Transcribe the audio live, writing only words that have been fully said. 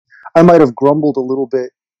I might have grumbled a little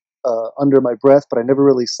bit under my breath, but I never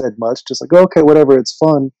really said much. Just like, okay, whatever, it's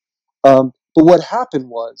fun. But what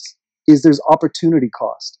happened is there's opportunity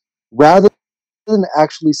cost. Rather than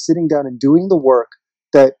actually sitting down and doing the work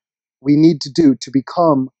that we need to do to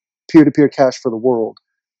become peer-to-peer cash for the world,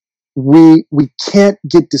 we can't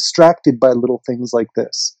get distracted by little things like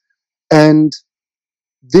this. And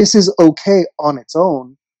this is okay on its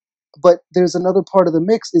own, but there's another part of the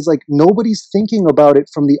mix is like nobody's thinking about it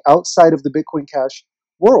from the outside of the Bitcoin Cash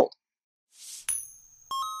world.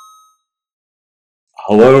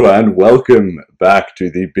 Hello and welcome back to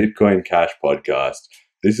the Bitcoin Cash podcast.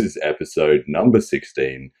 This is episode number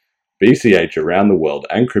 16, BCH around the world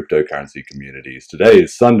and cryptocurrency communities. Today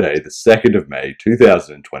is Sunday, the 2nd of May,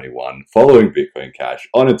 2021, following Bitcoin Cash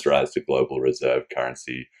on its rise to global reserve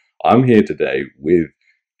currency. I'm here today with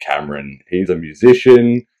Cameron. He's a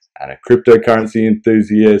musician and a cryptocurrency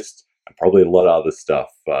enthusiast and probably a lot of other stuff.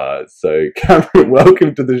 So Cameron,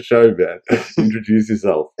 welcome to the show, man. Introduce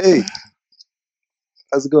yourself. Hey.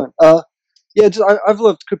 How's it going? I've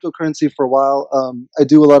loved cryptocurrency for a while. I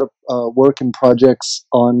do a lot of work and projects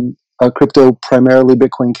on crypto, primarily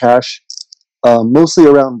Bitcoin Cash, mostly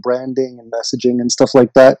around branding and messaging and stuff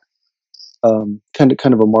like that. Kind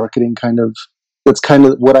of a marketing that's kind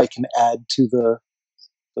of what I can add to the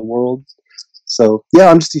world. So yeah,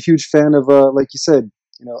 I'm just a huge fan of like you said,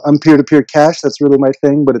 I'm peer-to-peer cash. That's really my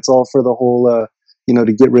thing, but it's all for the whole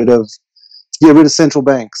to get rid of central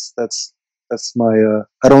banks. That's my.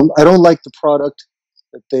 I don't like the product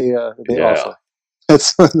that they offer.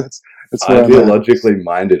 That's ideologically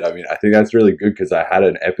minded. I mean, I think that's really good because I had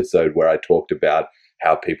an episode where I talked about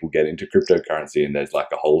how people get into cryptocurrency, and there's like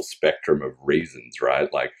a whole spectrum of reasons,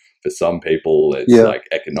 right? Like for some people, it's like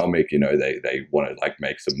economic. They want to like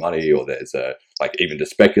make some money, or there's like even to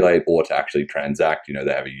speculate or to actually transact.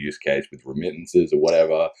 They have a use case with remittances or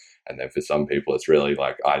whatever. And then for some people, it's really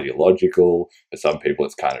like ideological. For some people,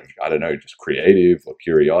 it's kind of, I don't know, just creative or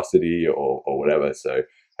curiosity or whatever. So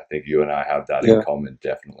I think you and I have that in common,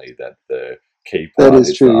 definitely, that the key part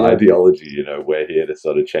is true, the ideology. We're here to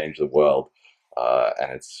sort of change the world.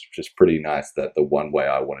 And it's just pretty nice that the one way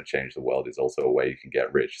I want to change the world is also a way you can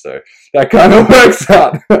get rich. So that kind of works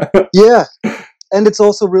out. Yeah. And it's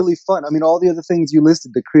also really fun. I mean, all the other things you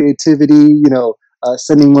listed, the creativity,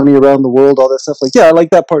 sending money around the world, all that stuff. Like, yeah, I like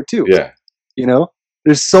that part too. Yeah.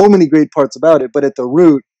 There's so many great parts about it, but at the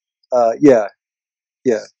root,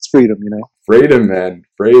 it's freedom, Freedom, man.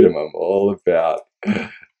 Freedom. I'm all about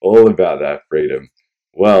that freedom.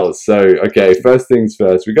 Well, so, okay, first things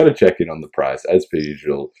first, we got to check in on the price as per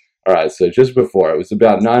usual. All right, so just before, it was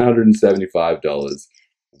about $975,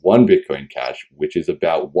 one Bitcoin Cash, which is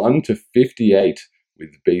about 1 to 58 with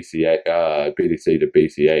BTC to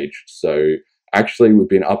BCH. So actually, we've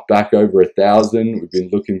been up back over 1,000. We've been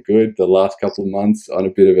looking good the last couple of months on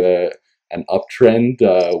a bit of an uptrend.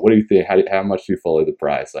 What do you think? How much do you follow the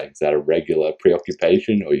price? Like, is that a regular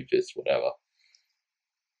preoccupation, or you just whatever?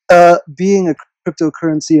 Being a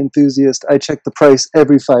cryptocurrency enthusiast, I check the price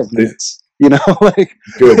every 5 minutes. Like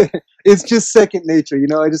good. It's just second nature.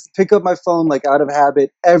 I just pick up my phone like out of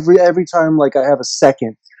habit every time like I have a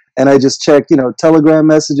second, and I just check Telegram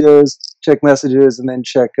messages, check messages, and then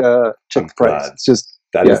check the price. It's just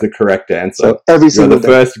that is the correct answer. So every single You're the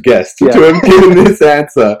first guest to have given this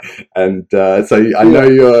answer, and I know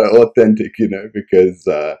you're authentic, because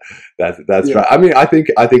that's right. I mean, I think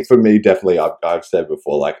for me, definitely, I've said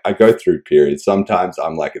before, like I go through periods. Sometimes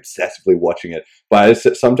I'm like obsessively watching it, but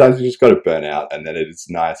sometimes you just got to burn out, and then it's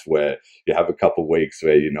nice where you have a couple of weeks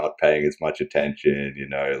where you're not paying as much attention.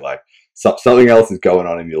 Like something else is going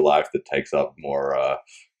on in your life that takes up more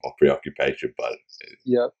preoccupation, but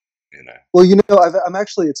Well, I'm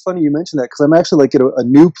actually, it's funny you mentioned that because I'm actually like at a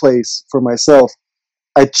new place for myself.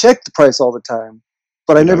 I check the price all the time,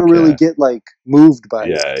 but I never really get like moved by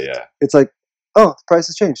it. Yeah. It's like, oh, the price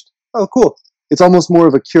has changed. Oh, cool. It's almost more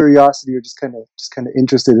of a curiosity or just kind of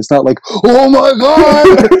interested. It's not like, oh my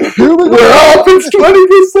God, here we go. We're up, it's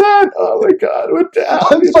 20%. Oh my God, we're down.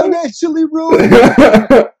 I'm financially ruined.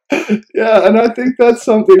 Yeah, and I think that's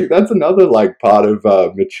another like part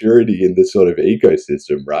of maturity in this sort of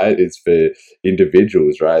ecosystem, right? Is for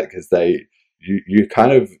individuals, right? Because you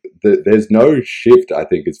kind of, there's no shift. I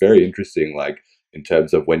think it's very interesting, like in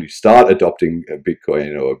terms of when you start adopting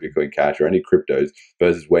Bitcoin or Bitcoin Cash or any cryptos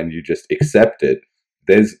versus when you just accept it.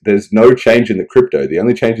 There's no change in the crypto. The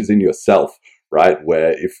only change is in yourself, right?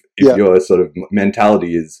 Where if your sort of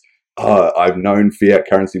mentality is, I've known fiat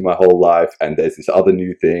currency my whole life, and there's this other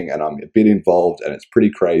new thing, and I'm a bit involved, and it's pretty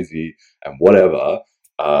crazy, and whatever.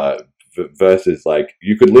 versus like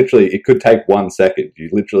you could literally, it could take 1 second. You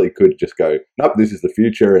literally could just go, nope, this is the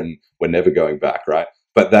future and we're never going back, right?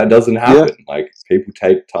 But that doesn't happen. Yeah. Like people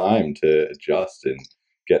take time to adjust and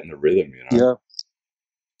get in the rhythm, you know? Yeah.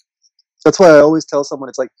 That's why I always tell someone,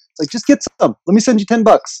 it's like just get some. Let me send you $10,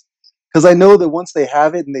 because I know that once they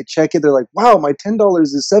have it and they check it, they're like, wow, my $10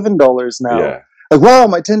 is $7 now. Yeah. Like, wow,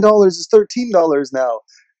 my $10 is $13 now.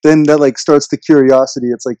 Then that like starts the curiosity.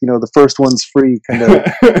 It's like, the first one's free kind of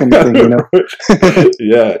thing,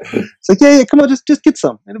 Yeah. It's like, yeah, come on, just get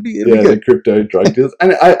some. It'll be good. The crypto drug deals.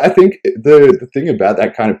 And I think the thing about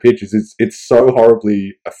that kind of pitch is it's so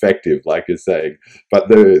horribly effective, like you're saying. But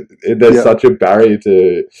there's such a barrier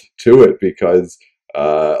to it because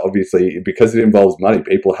obviously because it involves money,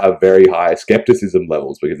 people have very high skepticism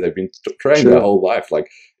levels because they've been trained their whole life. Like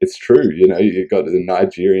it's true, you've got the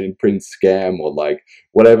Nigerian prince scam or like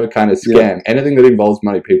whatever kind of scam. Anything that involves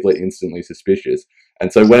money, people are instantly suspicious.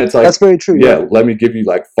 And so when it's like, that's very true. Yeah, let me give you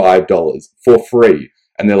like $5 for free,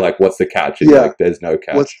 and they're like, "What's the catch?" And you're like, "There's no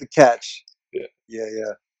catch." What's the catch?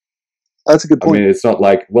 Yeah. That's a good point. I mean, it's not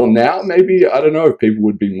like, well, now maybe I don't know if people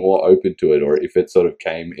would be more open to it, or if it sort of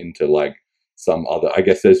came into like some other. I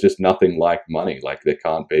guess there's just nothing like money. Like there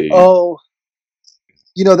can't be. Oh,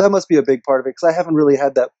 that must be a big part of it because I haven't really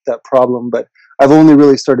had that problem, but I've only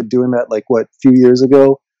really started doing that like a few years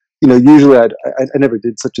ago. Usually I never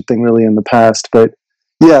did such a thing really in the past, but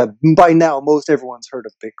yeah, by now most everyone's heard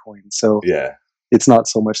of Bitcoin, so yeah, it's not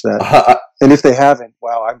so much that. And if they haven't,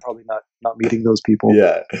 wow, I'm probably not meeting those people.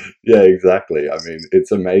 Yeah, exactly. I mean,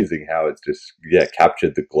 it's amazing how it's just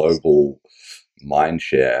captured the global mind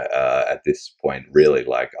share at this point. Really,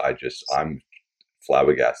 like I'm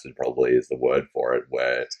flabbergasted. Probably is the word for it.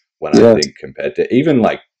 Where when I think compared to even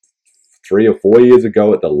like 3 or 4 years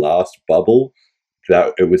ago at the last bubble,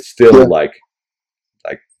 that it was still like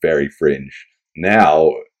very fringe.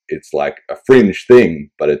 Now it's like a fringe thing,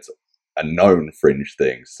 but it's a known fringe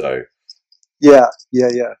thing. So yeah,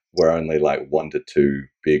 we're only like 1 to 2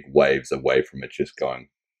 big waves away from it just going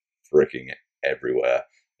freaking everywhere.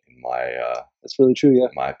 In my that's really true. Yeah,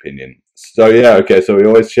 my opinion. So okay. So we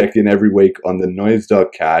always check in every week on the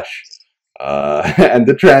noise.cash. And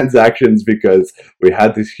the transactions, because we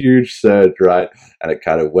had this huge surge, right? And it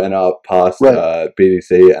kind of went up past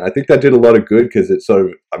BTC. And I think that did a lot of good because it sort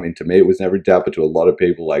of, I mean, to me, it was never a doubt, but to a lot of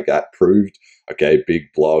people, like that proved, okay,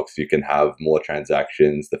 big blocks, you can have more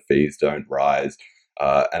transactions, the fees don't rise,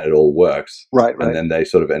 and it all works. Right. And then they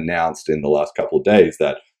sort of announced in the last couple of days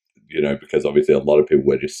that, because obviously a lot of people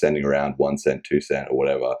were just sending around 1 cent, 2 cent or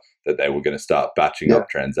whatever, that they were going to start batching up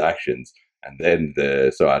transactions. And then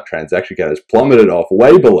so our transaction count has plummeted off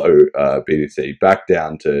way below BTC, back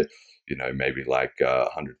down to, maybe like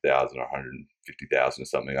 100,000 or 150,000 or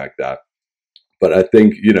something like that. But I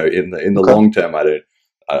think, in the long term, I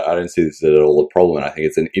don't see this at all a problem. And I think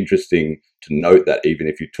it's an interesting to note that even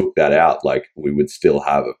if you took that out, like we would still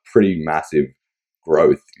have a pretty massive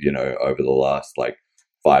growth, over the last like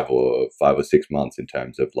 5 or 6 months in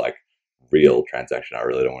terms of like real transaction. I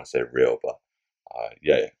really don't want to say real, but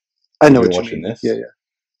I know what you mean. This? Yeah.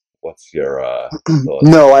 What's your thoughts?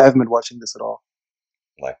 No, I haven't been watching this at all.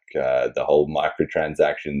 Like the whole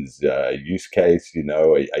microtransactions use case,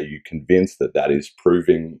 are you convinced that is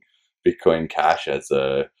proving Bitcoin Cash as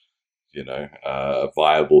a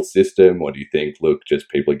viable system? Or do you think, look, just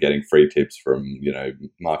people are getting free tips from,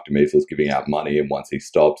 Mark Demesel's giving out money, and once he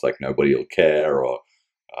stops, like nobody will care? Or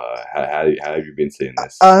how have you been seeing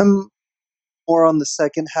this? I'm more on the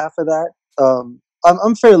second half of that.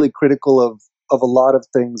 I'm fairly critical of a lot of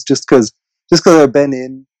things just because I've been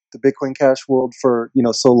in the Bitcoin Cash world for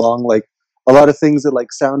so long. Like a lot of things that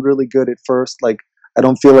like sound really good at first, like I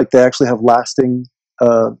don't feel like they actually have lasting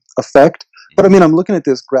effect. But I mean, I'm looking at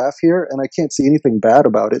this graph here and I can't see anything bad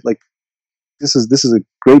about it. Like this is a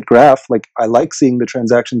great graph. Like I like seeing the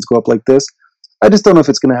transactions go up like this. I just don't know if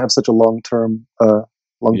it's going to have such a long-term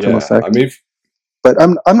effect. I mean, but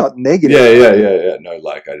I'm not negative. Yeah. No,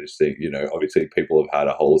 like I just think, obviously people have had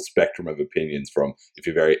a whole spectrum of opinions from if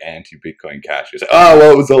you're very anti-Bitcoin Cash, you say, oh,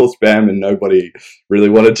 well, it was all spam and nobody really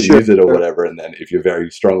wanted to use it or whatever. And then if you're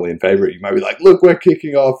very strongly in favor, you might be like, look, we're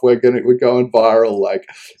kicking off, we're going viral, like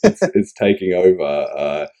it's taking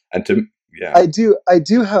over. I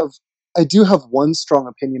do have one strong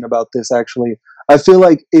opinion about this, actually. I feel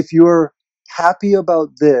like if you're happy about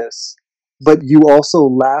this, but you also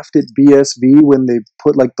laughed at BSV when they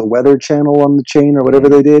put like the Weather Channel on the chain or whatever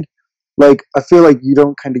they did, like I feel like you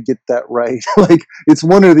don't kind of get that right. Like it's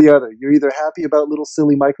one or the other. You're either happy about little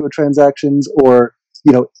silly microtransactions or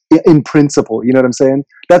in principle. You know what I'm saying?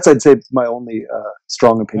 That's, I'd say, my only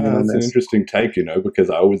strong opinion on That's an this. interesting take, because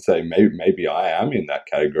I would say maybe I am in that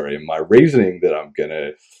category, and my reasoning that I'm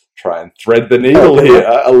gonna try and thread the needle here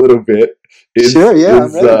a little bit Sure, yeah,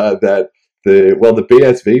 I'm ready. that the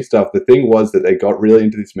BSV stuff. The thing was that they got really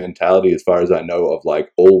into this mentality, as far as I know, of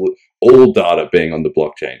like all data being on the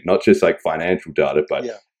blockchain, not just like financial data, but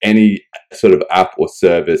Yeah, any sort of app or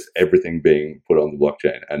service, everything being put on the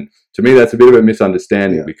blockchain. And to me, that's a bit of a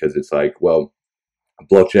misunderstanding, yeah, because it's like, well,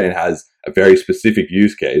 blockchain has a very specific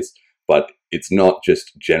use case, but it's not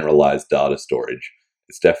just generalized data storage.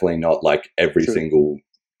 It's definitely not like every true. single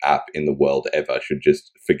app in the world ever should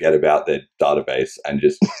just forget about their database and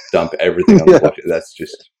just dump everything on the Yeah, blockchain. That's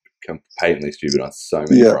just patently stupid on so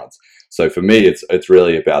many yeah, fronts. So for me, it's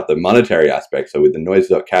really about the monetary aspect. So with the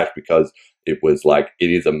noise.cash, because it was like, it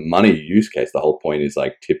is a money use case. The whole point is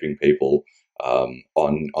like tipping people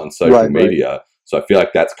on social right. media. So I feel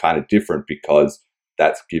like that's kind of different, because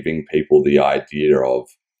that's giving people the idea of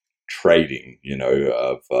trading,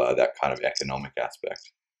 of that kind of economic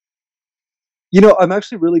aspect. I'm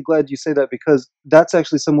actually really glad you say that, because that's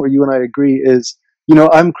actually somewhere you and I agree. Is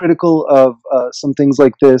I'm critical of some things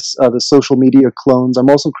like this, the social media clones. I'm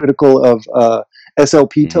also critical of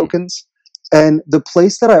SLP Mm-hmm. tokens. And the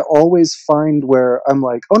place that I always find where I'm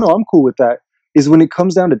like, oh no, I'm cool with that, is when it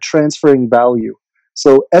comes down to transferring value.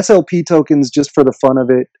 So SLP tokens, just for the fun of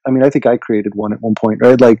it. I mean, I think I created one at one point,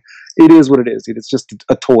 right? Like, it is what it is. It's just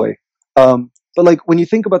a toy. But like, when you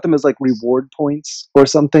think about them as like reward points or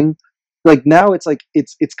something, like now it's like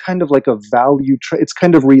it's kind of like a value. It's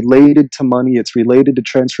kind of related to money. It's related to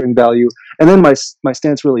transferring value. And then my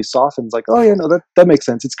stance really softens. Like, oh yeah, no, that makes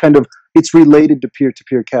sense. It's related to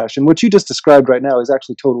peer cash. And what you just described right now is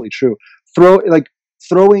actually totally true.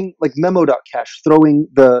 Throwing like memo.cash, throwing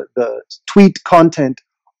the tweet content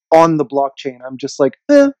on the blockchain. I'm just like,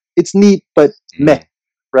 it's neat, but meh,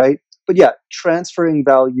 right? But yeah, transferring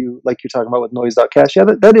value, like you're talking about with noise.cash, yeah,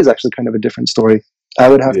 that is actually kind of a different story, I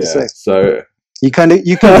would have to say. So You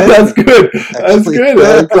convinced that's me, good. actually. That's good.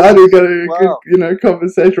 I'm glad we got a Wow. good,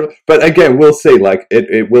 conversation. But again, we'll see. Like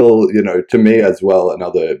it will, to me as well.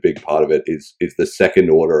 Another big part of it is the second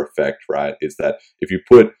order effect, right? Is that if you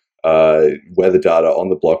put weather data on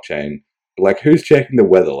the blockchain, like, who's checking the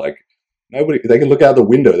weather? Like, nobody. They can look out the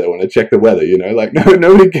window. They want to check the weather. Like,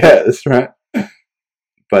 nobody cares, right?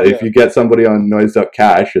 But if Yeah. you get somebody on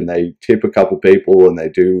noise.cash and they tip a couple people and they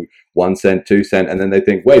do 1 cent, 2 cent, and then they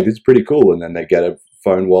think, wait, this is pretty cool. And then they get a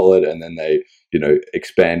phone wallet and then they,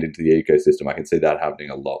 expand into the ecosystem. I can see that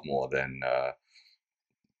happening a lot more than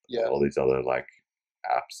all these other like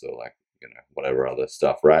apps or like, whatever other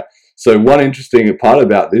stuff, right? So one interesting part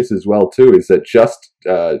about this as well too is that just,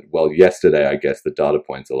 yesterday, I guess the data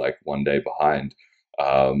points are like 1 day behind.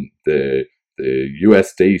 The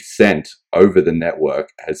USD cent over the network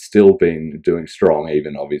has still been doing strong,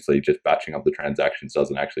 even obviously just batching up the transactions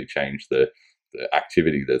doesn't actually change the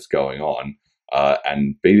activity that's going on.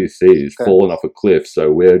 And BTC is fallen off a cliff,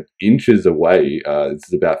 so we're inches away. This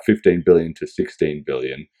is about 15 billion to 16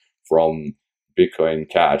 billion from Bitcoin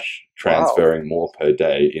Cash transferring more per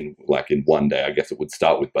day in 1 day. I guess it would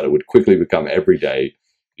start with, but it would quickly become every day,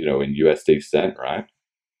 in USD cent, right?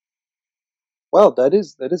 Well, that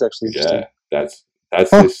is actually interesting. Yeah, that's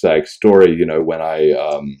this like story. When I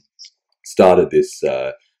started this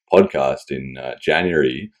podcast in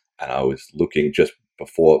January, and I was looking just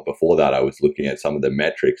before that, I was looking at some of the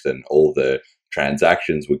metrics and all the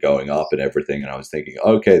transactions were going up and everything, and I was thinking,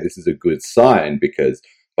 okay, this is a good sign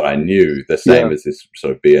but I knew the same as this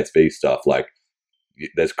sort of BSV stuff, like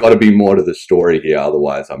there's got to be more to the story here,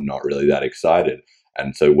 otherwise I'm not really that excited.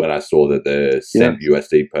 And so when I saw that the cent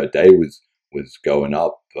USD per day was going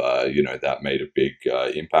up, that made a big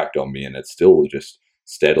impact on me, and it's still just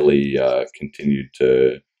steadily continued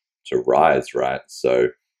to rise, right? So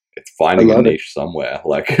it's finding a niche somewhere.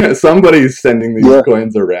 Like somebody's sending these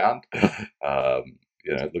coins around.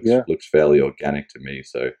 It looks fairly organic to me.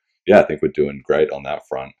 So yeah, I think we're doing great on that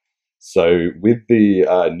front. So with the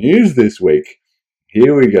news this week,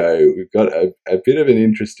 here we go. We've got a bit of an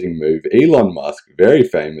interesting move. Elon Musk, very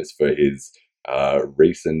famous for his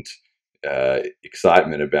recent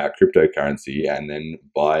excitement about cryptocurrency and then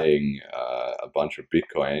buying a bunch of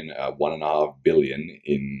Bitcoin, 1.5 billion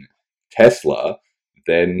in Tesla,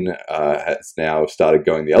 then has now started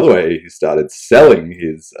going the other way. He started selling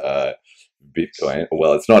his Bitcoin.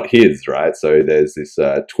 Well, it's not his, right? So there's this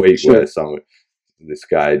tweet where this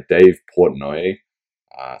guy, Dave Portnoy,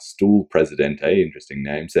 Stool Presidente, interesting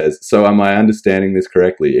name, says, so am I understanding this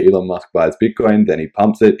correctly? Elon Musk buys Bitcoin, then he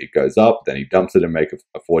pumps it, it goes up, then he dumps it and make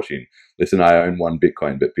a fortune. Listen, I own one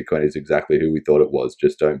Bitcoin, but Bitcoin is exactly who we thought it was.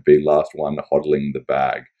 Just don't be last one hodling the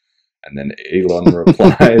bag. And then Elon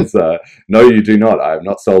replies, no, you do not. I have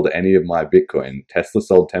not sold any of my Bitcoin. Tesla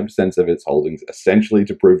sold 10% of its holdings essentially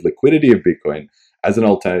to prove liquidity of Bitcoin as an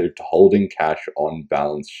alternative to holding cash on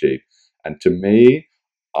balance sheet. And to me,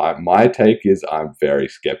 my take is I'm very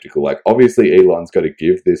skeptical. Like, obviously, Elon's got to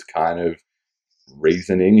give this kind of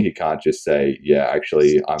reasoning. He can't just say, yeah,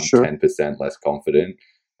 actually, I'm Sure. 10% less confident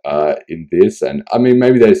in this. And I mean,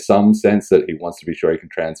 maybe there's some sense that he wants to be sure he can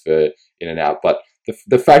transfer in and out. But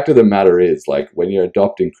the fact of the matter is, like, when you're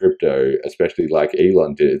adopting crypto, especially like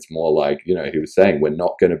Elon did, it's more like, you know, he was saying, we're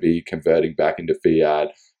not going to be converting back into fiat.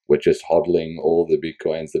 We're just hodling all the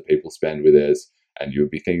Bitcoins that people spend with us. And you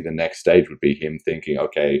would be thinking the next stage would be him thinking,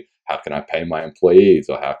 okay, how can I pay my employees?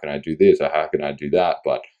 Or how can I do this? Or how can I do that?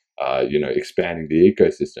 But, you know, expanding the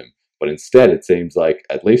ecosystem. But instead, it seems like,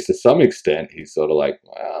 at least to some extent, he's sort of like,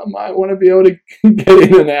 well, I might want to be able to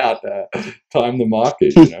get in and out, time the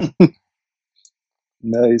market, you know?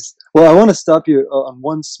 Nice. Well, I want to stop you on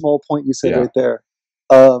one small point you said Yeah. right there.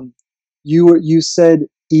 You said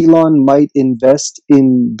Elon might invest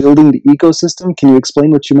in building the ecosystem. Can you explain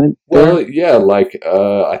what you meant there? Well, yeah, like,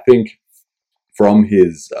 I think from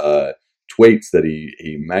his tweets that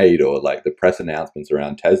he made, or like the press announcements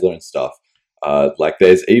around Tesla and stuff, like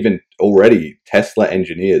there's even already Tesla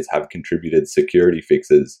engineers have contributed security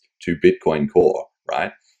fixes to Bitcoin Core,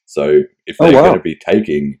 right? So if they're going to be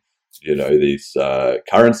taking, you know, this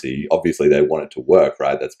currency, obviously they want it to work,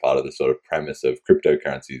 right? That's part of the sort of premise of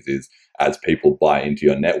cryptocurrencies is as people buy into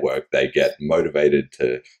your network, they get motivated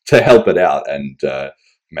to help it out and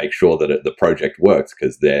make sure that the project works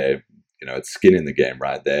because they're, you know, it's skin in the game,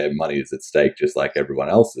 right? Their money is at stake just like everyone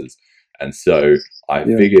else's. And so I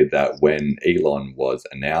figured that when Elon was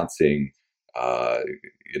announcing,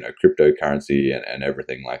 you know, cryptocurrency and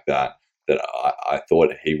everything like that, that I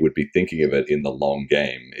thought he would be thinking of it in the long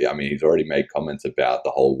game. I mean, he's already made comments about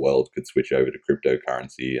the whole world could switch over to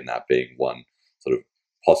cryptocurrency and that being one sort of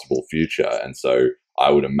possible future. And so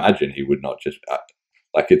I would imagine he would not just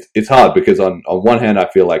like it's hard because on one hand I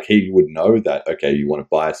feel like he would know that, okay, you want to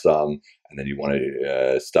buy some and then you want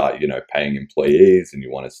to start, you know, paying employees and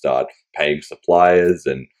you want to start paying suppliers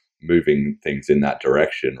and moving things in that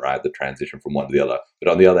direction, right? The transition from one to the other.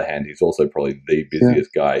 But on the other hand, he's also probably the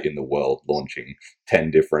busiest guy in the world, launching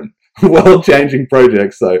 10 different world-changing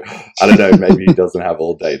projects. So I don't know, maybe he doesn't have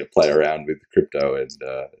all day to play around with crypto and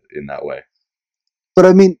in that way. But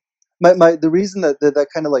I mean, the reason that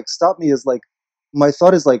kind of like stopped me is like, my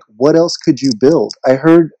thought is like, what else could you build? I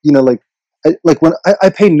heard, you know, like when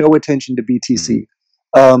I pay no attention to BTC.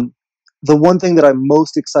 The one thing that I'm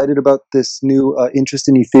most excited about this new interest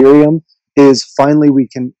in Ethereum is finally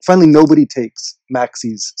nobody takes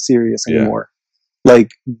maxis serious anymore.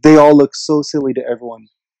 Like they all look so silly to everyone.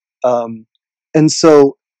 And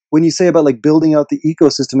so when you say about like building out the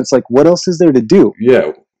ecosystem, it's like, what else is there to do?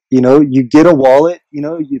 Yeah. You know, you get a wallet, you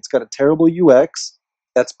know, it's got a terrible UX.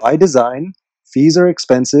 That's by design. Fees are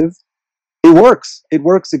expensive. It works. It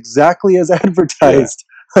works exactly as advertised.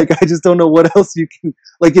 Like, I just don't know what else you can,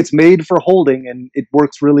 like, it's made for holding and it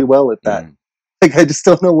works really well at that. Like, I just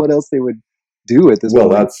don't know what else they would do at this point.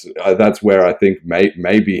 Well, that's where I think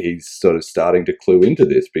maybe he's sort of starting to clue into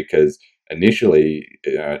this because initially,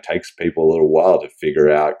 you know, it takes people a little while to figure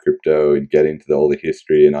out crypto and get into all the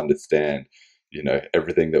history and understand, you know,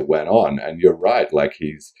 everything that went on. And you're right, like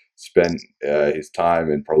he's spent his time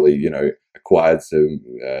and probably, you know, acquired some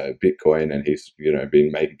Bitcoin, and he's, you know,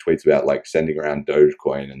 been making tweets about like sending around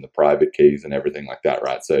Dogecoin and the private keys and everything like that,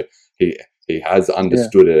 right? So he has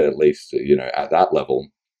understood it at least, you know, at that level.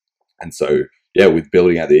 And so, yeah, with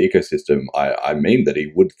building out the ecosystem, I mean that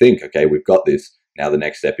he would think, okay, we've got this. Now the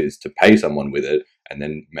next step is to pay someone with it. And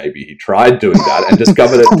then maybe he tried doing that and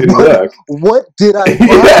discovered it didn't work. What did I buy?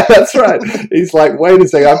 Yeah, that's right. He's like, wait a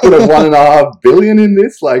second, I put a $1.5 billion in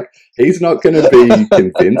this. Like, he's not going to be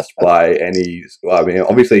convinced by any. Well, I mean,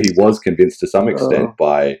 obviously he was convinced to some extent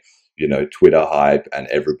by, you know, Twitter hype and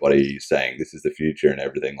everybody saying this is the future and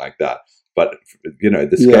everything like that. But, you know,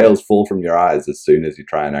 the scales fall from your eyes as soon as you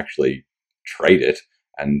try and actually trade it.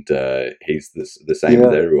 And he's the same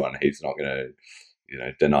as everyone. He's not going to, you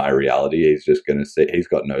know, deny reality. He's just going to say he's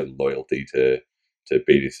got no loyalty to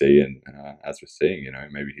BTC, and as we're seeing, you know,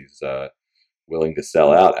 maybe he's willing to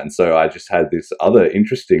sell out. And so I just had this other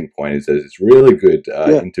interesting point. Is there's this really good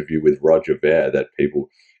interview with Roger Ver that people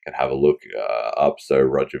can have a look up. So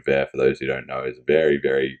Roger Ver, for those who don't know, is a very,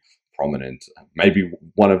 very prominent, maybe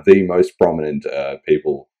one of the most prominent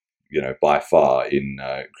people, by far in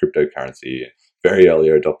cryptocurrency. Very early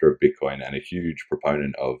adopter of Bitcoin and a huge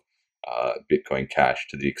proponent of Bitcoin Cash,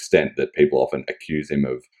 to the extent that people often accuse him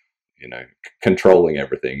of, controlling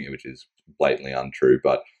everything, which is blatantly untrue.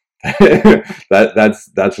 But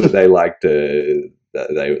that's what they like to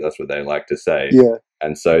that's what they like to say. Yeah.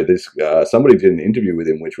 And so this somebody did an interview with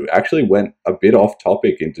him, which actually went a bit off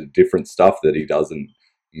topic into different stuff that he doesn't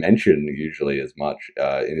mention usually as much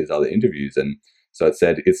in his other interviews. And so it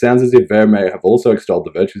said, it sounds as if Ver may have also extolled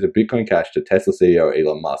the virtues of Bitcoin Cash to Tesla CEO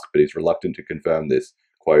Elon Musk, but he's reluctant to confirm this.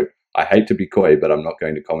 Quote, I hate to be coy, but I'm not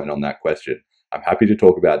going to comment on that question. I'm happy to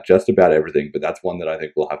talk about just about everything, but that's one that I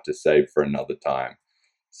think we'll have to save for another time.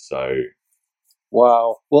 So.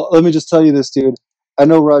 Wow. Well, let me just tell you this, dude. I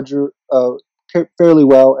know Roger fairly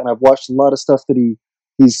well, and I've watched a lot of stuff that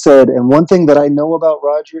he's said. And one thing that I know about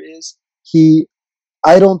Roger is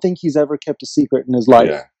I don't think he's ever kept a secret in his life.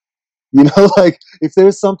 Yeah. Like if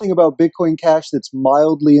there's something about Bitcoin Cash that's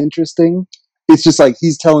mildly interesting, it's just like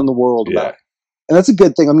he's telling the world about it. And that's a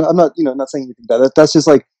good thing. I'm not not saying anything bad. That's just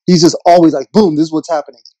like, he's just always like, boom, this is what's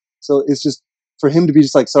happening. So it's just for him to be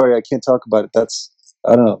just like, sorry, I can't talk about it.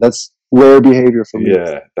 I don't know. That's rare behavior for me.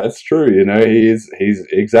 Yeah, that's true.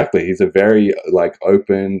 He's a very like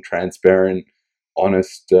open, transparent,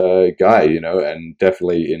 honest guy, and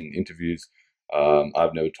definitely in interviews,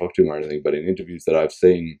 I've never talked to him or anything, but in interviews that I've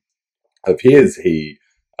seen of his, he,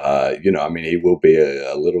 he will be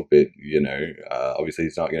a little bit, obviously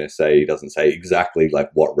he's not going to say, he doesn't say exactly like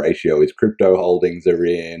what ratio his crypto holdings are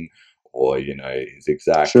in, or, his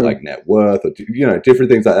exact like net worth, or,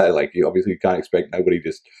 different things like that. Like you can't expect, nobody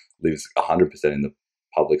just lives 100% in the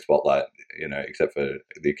public spotlight, except for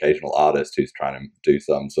the occasional artist who's trying to do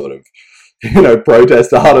some sort of,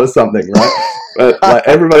 protest art or something, right? But like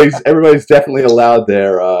everybody's definitely allowed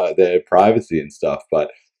their privacy and stuff,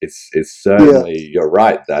 but it's certainly, you're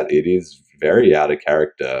right that it is very out of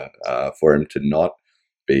character for him to not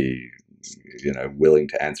be, willing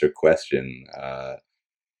to answer a question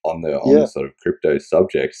on the sort of crypto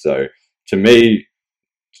subject. So to me,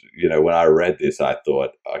 when I read this, I thought,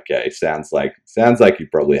 okay, sounds like he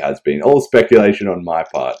probably has been all speculation on my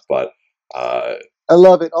part, but I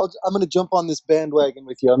love it. I'm going to jump on this bandwagon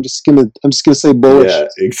with you. I'm just going to say bullish. Yeah,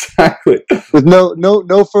 exactly. With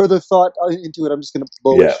no further thought into it. I'm just going to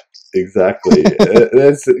bullish. Yeah, exactly.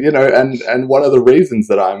 There's, and one of the reasons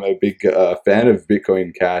that I'm a big fan of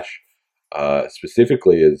Bitcoin Cash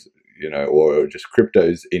specifically is, or just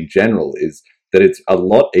cryptos in general, is that it's a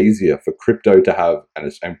lot easier for crypto to have,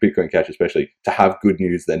 and Bitcoin Cash especially, to have good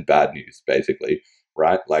news than bad news, basically,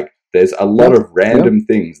 right? Like, there's a lot of random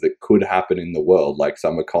things that could happen in the world, like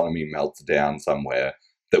some economy melts down somewhere,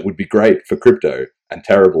 that would be great for crypto and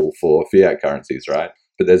terrible for fiat currencies, right?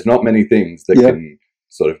 But there's not many things that can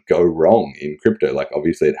sort of go wrong in crypto. Like,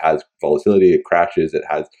 obviously it has volatility, it crashes, it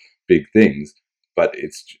has big things, but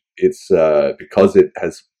it's because it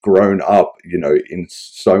has grown up, in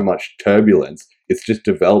so much turbulence, it's just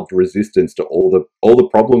developed resistance to all the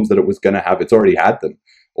problems that it was going to have. It's already had them,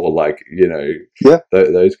 or like,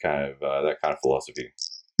 those kind of that kind of philosophy.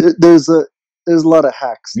 There's a lot of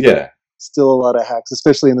hacks. Yeah, still a lot of hacks,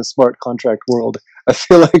 especially in the smart contract world. I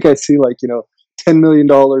feel like I see like $10 million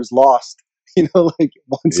lost, like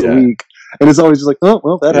once a week. And it's always just like, oh,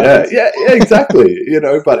 well, that happens. Yeah, exactly.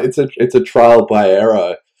 But it's a trial by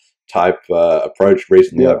error type approach.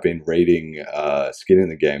 Recently, I've been reading Skin in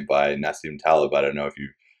the Game by Nassim Taleb. I don't know if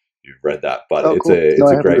you've read that, but it's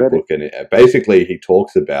a great book. And basically, he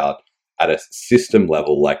talks about, at a system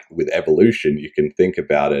level, like with evolution, you can think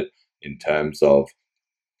about it in terms of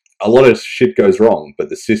a lot of shit goes wrong, but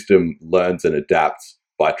the system learns and adapts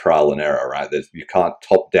by trial and error, right? You can't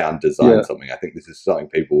top-down design something. I think this is something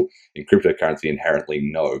people in cryptocurrency inherently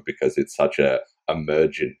know, because it's such a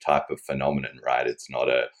emergent type of phenomenon, right? It's not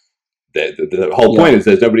the whole point is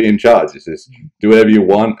there's nobody in charge. It's just do whatever you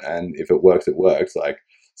want, and if it works, it works. Like,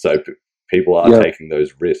 so people are taking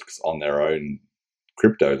those risks on their own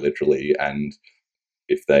crypto, literally, and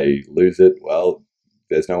if they lose it, well,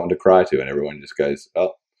 there's no one to cry to, and everyone just goes,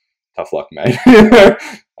 oh, tough luck, mate. But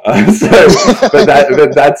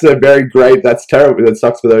that's a very great. That's terrible. That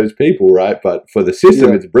sucks for those people, right? But for the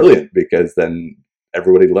system, it's brilliant, because then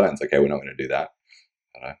everybody learns. Okay, we're not going to do that.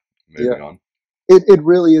 Moving on. It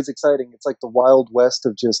really is exciting. It's like the Wild West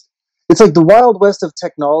of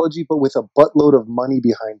technology, but with a buttload of money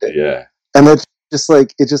behind it. Yeah, and it's just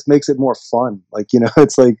like, it just makes it more fun. Like,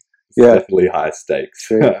 it's like definitely high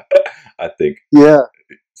stakes. I think. Yeah.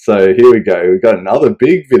 So here we go. We've got another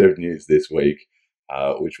big bit of news this week.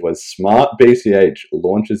 which was Smart BCH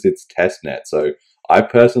launches its testnet. So I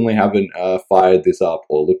personally haven't fired this up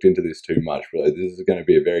or looked into this too much, but this is going to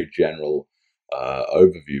be a very general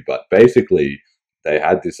overview. But basically, they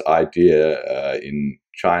had this idea in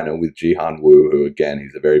China with Jihan Wu, who again,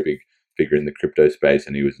 he's a very big figure in the crypto space,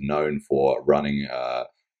 and he was known for running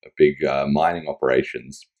big mining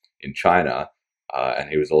operations in China. And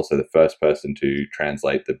he was also the first person to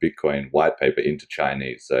translate the Bitcoin white paper into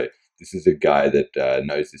Chinese. So this is a guy that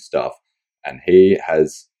knows his stuff. And he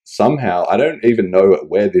has somehow, I don't even know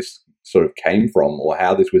where this sort of came from or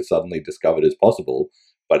how this was suddenly discovered as possible,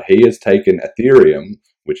 but he has taken Ethereum,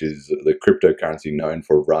 which is the cryptocurrency known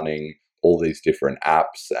for running all these different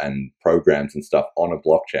apps and programs and stuff on a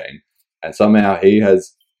blockchain. And somehow he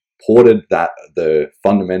has ported the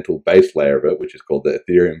fundamental base layer of it, which is called the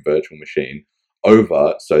Ethereum virtual machine,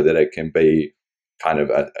 over so that it can be kind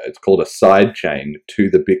of it's called a side chain to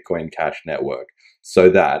the Bitcoin Cash network, so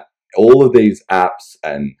that all of these apps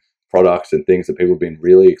and products and things that people have been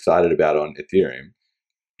really excited about on Ethereum,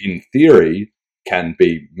 in theory, can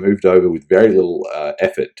be moved over with very little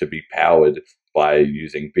effort to be powered by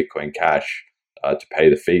using Bitcoin Cash to pay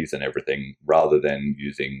the fees and everything, rather than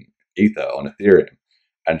using Ether on Ethereum.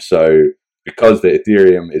 And so, because the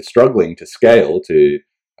Ethereum is struggling to scale to,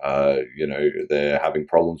 they're having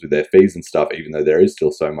problems with their fees and stuff, even though there is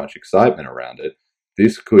still so much excitement around it,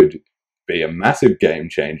 this could be a massive game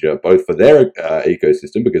changer, both for their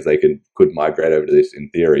ecosystem, because they could migrate over to this in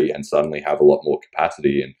theory and suddenly have a lot more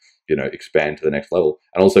capacity and, expand to the next level,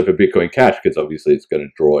 and also for Bitcoin Cash, because obviously it's going to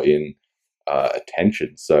draw in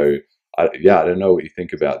attention. So, I don't know what you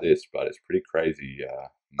think about this, but it's pretty crazy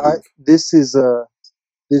move. This is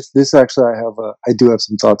this actually I do have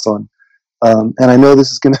some thoughts on, and I know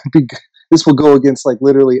this is going to be this will go against like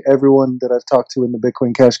literally everyone that I've talked to in the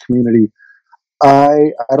Bitcoin Cash community.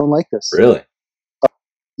 I don't like this. Really?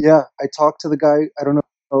 Yeah, I talked to the guy. I don't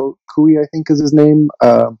know, Kui, I think is his name.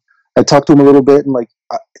 I talked to him a little bit, and like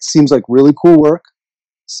it seems like really cool work.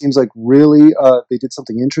 Seems like really they did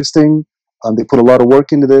something interesting. They put a lot of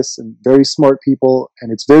work into this, and very smart people,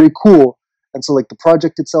 and it's very cool. And so, like the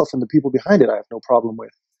project itself and the people behind it, I have no problem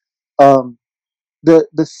with. Um,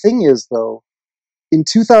 the thing is, though, in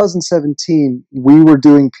 2017, we were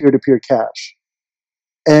doing peer-to-peer cash,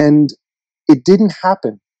 and it didn't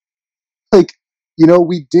happen. Like,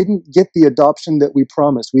 we didn't get the adoption that we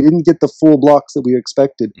promised. We didn't get the full blocks that we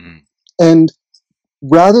expected. Mm. And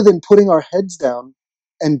rather than putting our heads down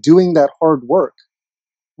and doing that hard work,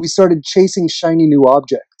 we started chasing shiny new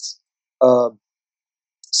objects,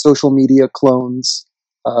 social media clones,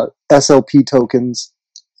 SLP tokens.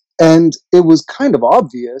 And it was kind of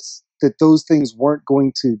obvious that those things weren't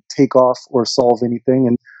going to take off or solve anything.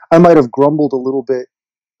 And I might have grumbled a little bit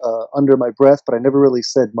under my breath, but I never really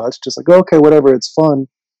said much. Just like, okay, whatever, it's fun.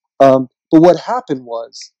 But what happened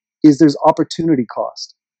is there's opportunity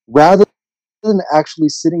cost. Rather than actually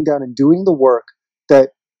sitting down and doing the work that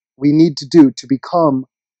we need to do to become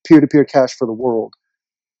peer-to-peer cash for the world,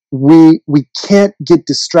 we can't get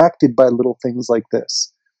distracted by little things like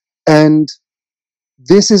this. And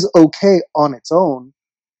this is okay on its own,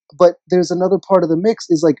 but there's another part of the mix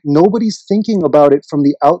is like nobody's thinking about it from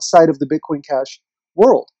the outside of the Bitcoin Cash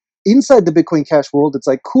world. Inside the Bitcoin Cash world, it's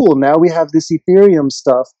like, cool, now we have this Ethereum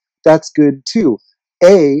stuff. That's good too.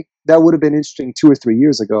 That would have been interesting 2 or 3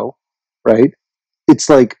 years ago, right? It's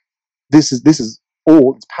like this is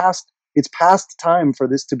old. It's past time for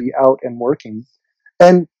this to be out and working.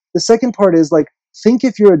 And the second part is like, think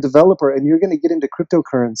if you're a developer and you're going to get into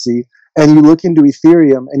cryptocurrency and you look into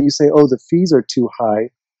Ethereum and you say, oh, the fees are too high.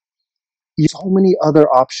 You have so many other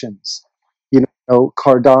options,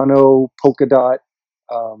 Cardano, Polkadot.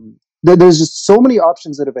 There's just so many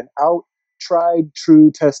options that have been out, tried,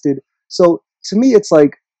 true, tested. So to me, it's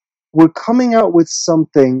like we're coming out with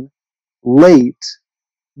something late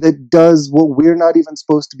that does what we're not even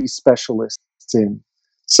supposed to be specialists in.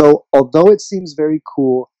 So although it seems very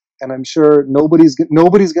cool, and I'm sure nobody's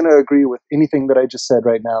going to agree with anything that I just said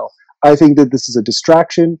right now, I think that this is a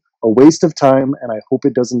distraction, a waste of time, and I hope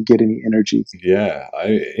it doesn't get any energy. Yeah,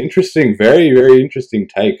 interesting, very, very interesting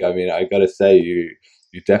take. I mean, I got to say, you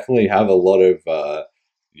definitely have a lot of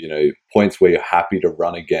points where you're happy to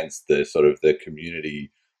run against the sort of the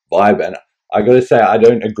community vibe, and I got to say, I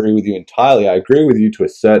don't agree with you entirely. I agree with you to a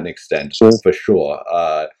certain extent, Sure. for sure.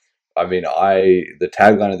 I mean, the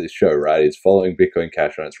tagline of this show, right, is following Bitcoin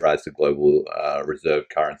Cash on its rise to global reserve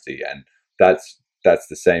currency, and that's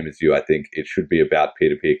the same as you. I think it should be about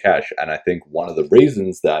peer-to-peer cash, and I think one of the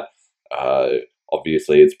reasons that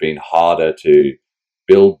obviously it's been harder to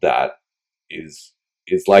build that is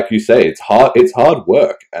is like you say, it's hard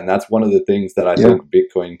work, and that's one of the things that I Yeah. think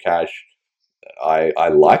Bitcoin Cash I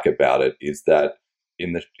like about it is that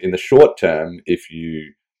in the short term, if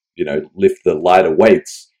you know lift the lighter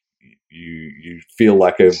weights, you feel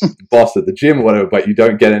like a boss at the gym or whatever, but you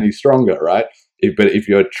don't get any stronger, right? But if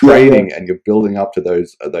you're training and you're building up to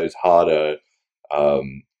those harder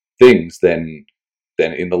things, then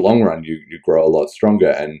in the long run you grow a lot stronger.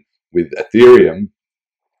 And with Ethereum's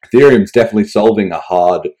definitely solving a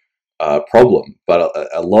hard problem, but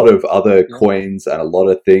a lot of other coins and a lot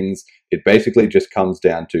of things, it basically just comes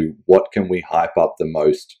down to what can we hype up the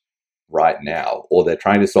most right now, or they're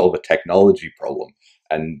trying to solve a technology problem,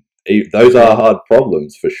 and those are hard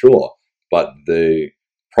problems for sure. But the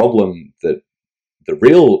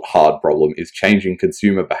real hard problem is changing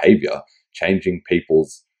consumer behavior, changing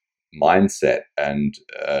people's mindset, and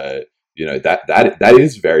that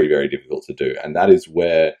is very, very difficult to do, and that is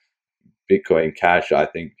where Bitcoin Cash, I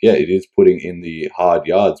think, it is putting in the hard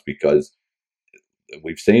yards, because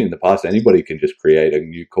we've seen in the past anybody can just create a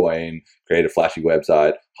new coin, create a flashy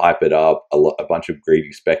website, hype it up. A bunch of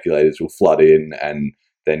greedy speculators will flood in, and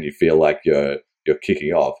then you feel like you're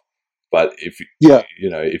kicking off. But if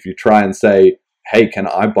you try and say, "Hey, can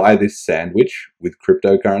I buy this sandwich with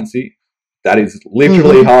cryptocurrency?" That is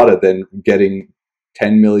literally harder than getting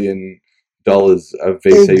 $10 million of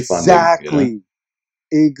VC funding.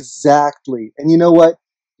 Exactly. And you know what?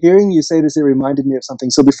 Hearing you say this, it reminded me of something.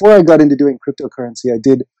 So before I got into doing cryptocurrency, I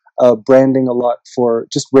did branding a lot for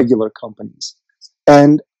just regular companies.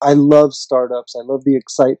 And I love startups. I love the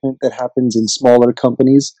excitement that happens in smaller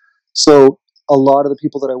companies. So a lot of the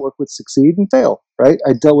people that I work with succeed and fail, right?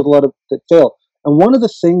 I dealt with a lot of that fail. And one of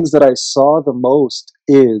the things that I saw the most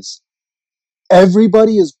is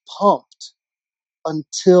everybody is pumped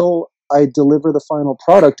until I deliver the final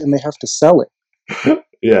product and they have to sell it.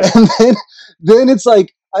 And then it's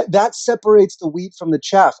like that separates the wheat from the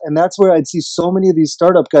chaff, and that's where I'd see so many of these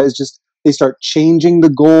startup guys they start changing the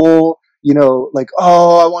goal. Like,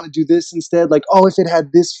 oh, I want to do this instead. Like, oh, if it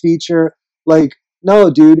had this feature. Like, no,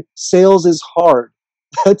 dude, sales is hard.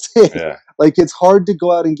 That's it. Like, it's hard to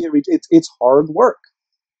go out and get reach. It's hard work,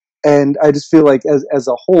 and I just feel like as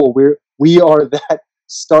a whole, we are that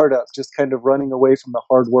startup just kind of running away from the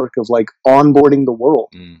hard work of like onboarding the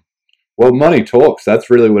world. Well, money talks. That's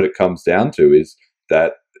really what it comes down to, is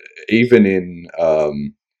that even in,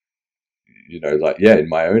 in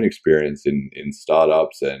my own experience in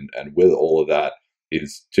startups and with all of that,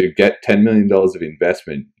 is to get $10 million of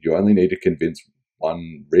investment, you only need to convince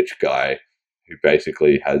one rich guy who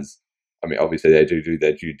basically has, I mean, obviously they do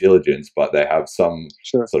their due diligence, but they have some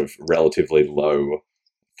sort of relatively low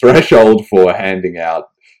threshold for handing out,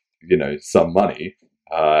 some money.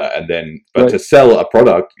 But to sell a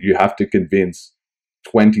product, you have to convince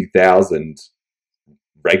 20,000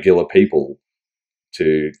 regular people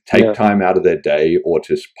to take time out of their day, or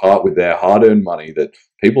to part with their hard-earned money. That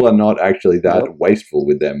people are not actually that wasteful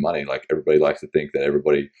with their money. Like, everybody likes to think that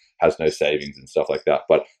everybody has no savings and stuff like that.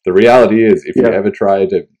 But the reality is, if you ever try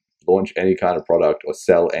to launch any kind of product or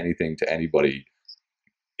sell anything to anybody,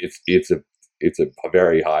 it's a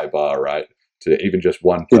very high bar, right? To even just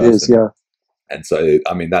one person. It is, And so,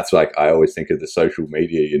 I mean, that's like, I always think of the social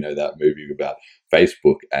media, that movie about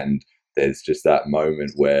Facebook, and there's just that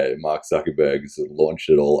moment where Mark Zuckerberg's launched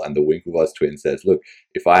it all, and the Winklevoss twin says, look,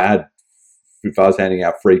 if I was handing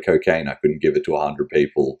out free cocaine, I couldn't give it to 100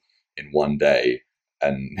 people in one day.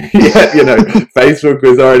 And yet, Facebook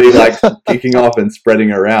was already like kicking off and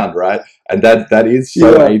spreading around, right? And that is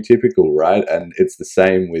so atypical, right? And it's the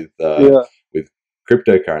same with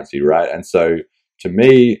cryptocurrency, right? And so, to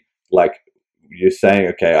me, like, you're saying,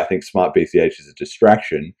 okay, I think smart BCH is a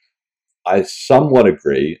distraction. I somewhat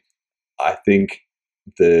agree. I think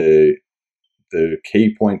the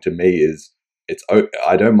key point to me is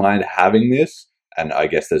I don't mind having this, and I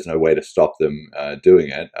guess there's no way to stop them doing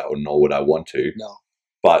it, or nor would I want to. No.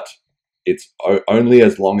 But it's only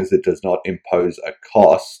as long as it does not impose a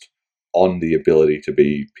cost on the ability to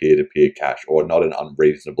be peer-to-peer cash, or not an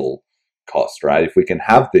unreasonable cost, right? If we can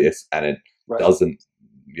have this and it doesn't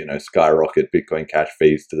skyrocket Bitcoin Cash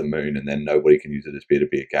fees to the moon, and then nobody can use it as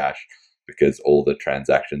peer-to-peer cash because all the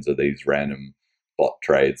transactions are these random bot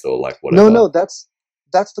trades or like whatever. No, that's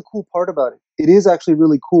the cool part about it. It is actually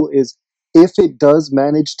really cool, is if it does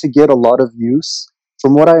manage to get a lot of use,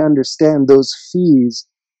 from what I understand, those fees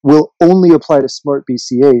will only apply to smart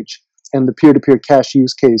BCH, and the peer-to-peer cash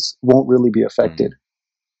use case won't really be affected.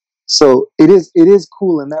 So it is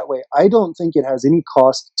cool in that way. I don't think it has any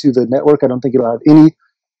cost to the network. I don't think it'll have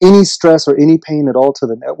any stress or any pain at all to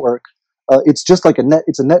the network. It's just like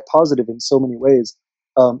it's a net positive in so many ways.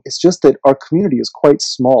 It's just that our community is quite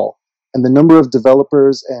small, and the number of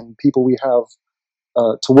developers and people we have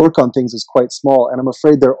to work on things is quite small. And I'm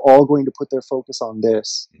afraid they're all going to put their focus on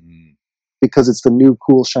this because it's the new,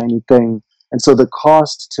 cool, shiny thing. And so the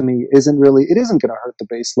cost to me isn't going to hurt the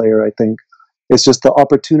base layer, I think. It's just the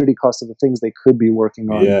opportunity cost of the things they could be working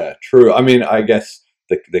on. Yeah, true. I mean, I guess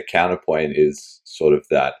the counterpoint is sort of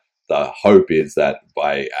that the hope is that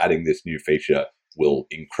by adding this new feature will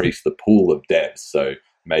increase the pool of devs. So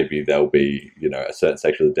maybe there'll be, a certain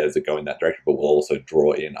section of the devs that go in that direction, but we'll also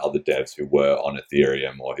draw in other devs who were on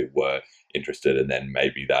Ethereum or who were interested, and then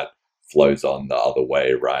maybe that flows on the other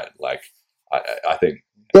way, right? Like, I think.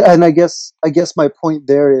 Yeah, and I guess my point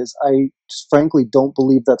there is I just frankly don't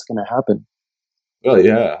believe that's going to happen. Well,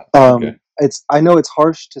 yeah. Okay. I know it's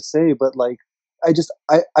harsh to say, but like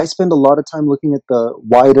I spend a lot of time looking at the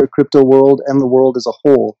wider crypto world and the world as a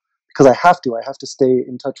whole because I have to stay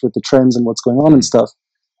in touch with the trends and what's going on and stuff.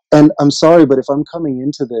 And I'm sorry, but if I'm coming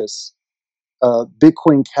into this,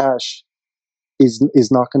 Bitcoin Cash is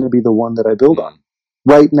not going to be the one that I build on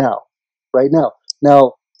right now.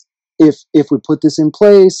 Now, if we put this in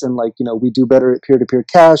place and we do better at peer-to-peer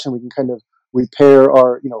cash and we can kind of repair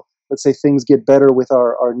our, let's say things get better with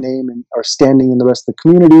our name and our standing in the rest of the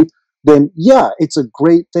community, then yeah, it's a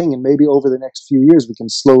great thing. And maybe over the next few years, we can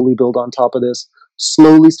slowly build on top of this,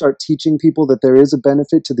 slowly start teaching people that there is a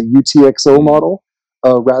benefit to the UTXO model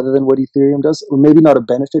rather than what Ethereum does, or maybe not a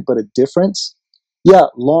benefit, but a difference. Yeah,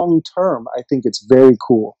 long term, I think it's very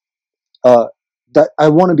cool. That I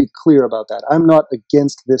want to be clear about that. I'm not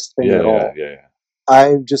against this thing at all. Yeah.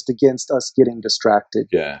 I'm just against us getting distracted.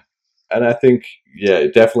 Yeah. And I think,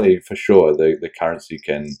 definitely for sure, the currency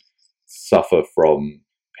can suffer from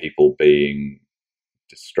people being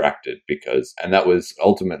distracted and that was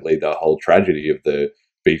ultimately the whole tragedy of the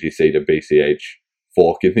BTC to BCH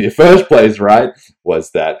fork in the first place, right?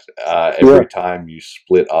 Was that every time you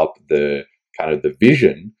split up the kind of the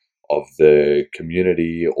vision of the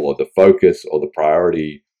community or the focus or the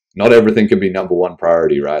priority, not everything can be number one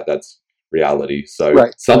priority, right? That's reality. So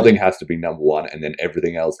something has to be number one, and then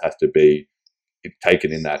everything else has to be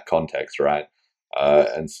taken in that context, right?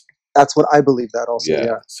 And that's what I believe that also.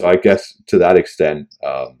 Yeah. So I guess to that extent,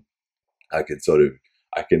 I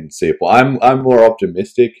can see it. Well, I'm more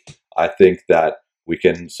optimistic. I think that we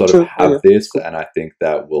can sort of have this, and I think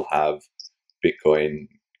that we'll have Bitcoin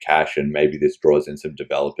Cash, and maybe this draws in some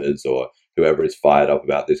developers or whoever is fired up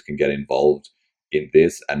about this can get involved in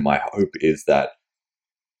this. And my hope is that,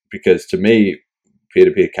 because to me,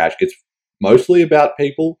 peer-to-peer cash, it's mostly about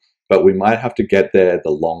people, but we might have to get there the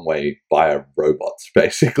long way via robots,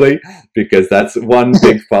 basically, because that's one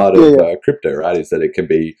big part of crypto, right? Is that it can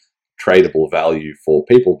be tradable value for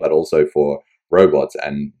people, but also for robots.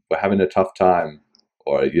 And we're having a tough time,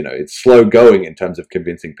 or, it's slow going in terms of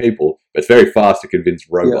convincing people, but it's very fast to convince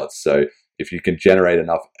robots. So if you can generate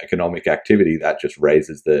enough economic activity, that just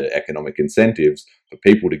raises the economic incentives for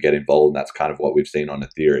people to get involved. And that's kind of what we've seen on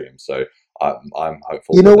Ethereum. So I'm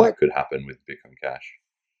hopeful that could happen with Bitcoin Cash.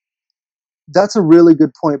 That's a really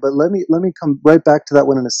good point, but let me come right back to that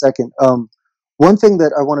one in a second. One thing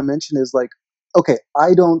that I want to mention is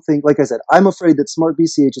I don't think, like I said, I'm afraid that Smart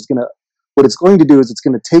BCH is what it's going to do is it's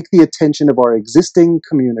going to take the attention of our existing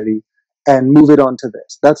community and move it onto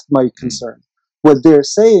this. That's my concern. What they're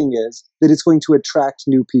saying is that it's going to attract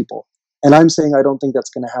new people, and I'm saying I don't think that's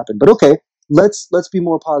going to happen. But okay, let's be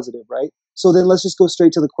more positive, right? So then let's just go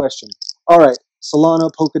straight to the question. All right, Solana,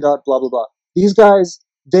 Polkadot, blah blah blah. These guys,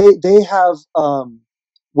 they have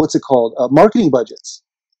what's it called? Marketing budgets.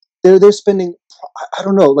 They're spending. I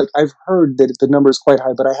don't know. I've heard that the number is quite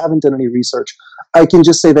high, but I haven't done any research. I can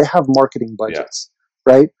just say they have marketing budgets,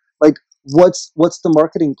 right? What's the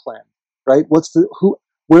marketing plan, right?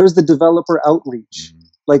 Where's the developer outreach?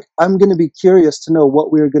 I'm going to be curious to know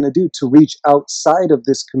what we're going to do to reach outside of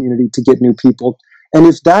this community to get new people. And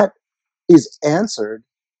if that is answered,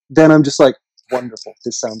 then I'm just like, wonderful.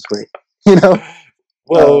 This sounds great.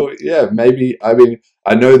 Well, maybe. I mean,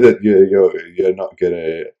 I know that you're not going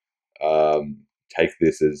to take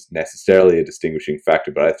this as necessarily a distinguishing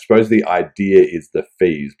factor, but I suppose the idea is the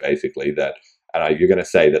fees, basically, and you're going to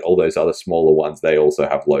say that all those other smaller ones, they also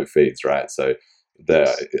have low fees, right? So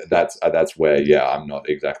that's where, I'm not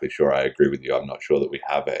exactly sure I agree with you. I'm not sure that we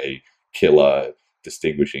have a killer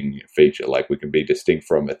distinguishing feature. We can be distinct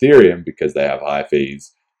from Ethereum because they have high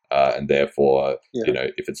fees, and therefore,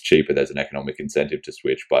 if it's cheaper, there's an economic incentive to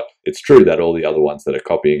switch. But it's true that all the other ones that are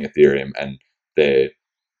copying Ethereum and they're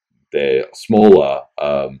smaller,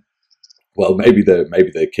 maybe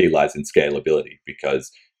the key lies in scalability,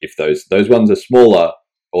 because if those ones are smaller,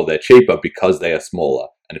 or they're cheaper because they are smaller,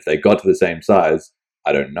 and if they got to the same size,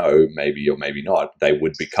 I don't know, maybe or maybe not, they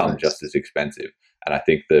would become Nice. just as expensive. And I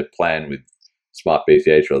think the plan with Smart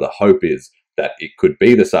BCH, or the hope, is that it could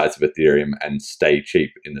be the size of Ethereum and stay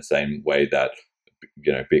cheap in the same way that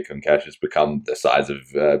Bitcoin Cash has become the size of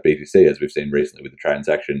BTC, as we've seen recently with the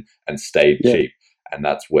transaction, and stayed Yeah. cheap. And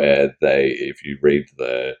that's where if you read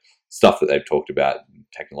the stuff that they've talked about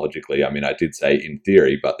technologically, I mean, I did say in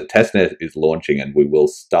theory, but the testnet is launching, and we will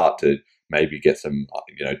start to maybe get some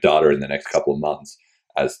data in the next couple of months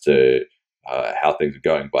as to how things are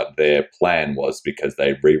going. But their plan was, because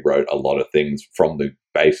they rewrote a lot of things from the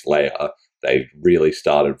base layer, they really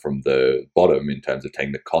started from the bottom in terms of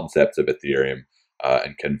taking the concepts of Ethereum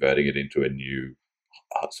and converting it into a new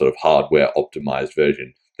sort of hardware optimized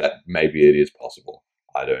version. That maybe it is possible.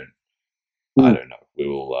 I don't know.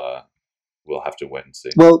 We'll have to wait and see.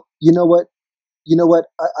 Well, you know what?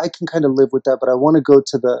 I can kind of live with that, but I want to go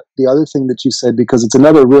to the other thing that you said, because it's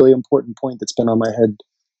another really important point that's been on my head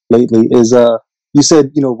lately. Is you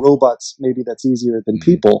said robots, maybe that's easier than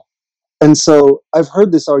people, and so I've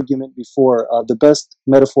heard this argument before. The best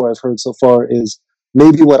metaphor I've heard so far is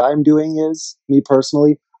maybe what I'm doing is, me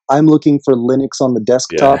personally, I'm looking for Linux on the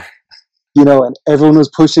desktop, and everyone was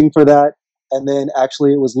pushing for that. And then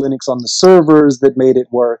actually it was Linux on the servers that made it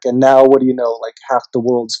work. And now, what do you know, like half the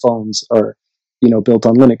world's phones are, built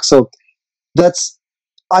on Linux. So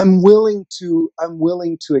I'm willing to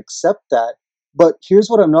accept that. But here's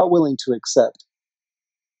what I'm not willing to accept.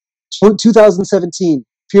 2017,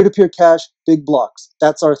 peer-to-peer cash, big blocks.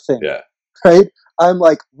 That's our thing. Yeah. Right? I'm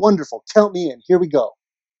like, wonderful. Count me in. Here we go.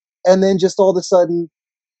 And then just all of a sudden,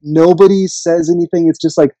 nobody says anything. It's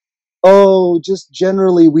just like, oh, just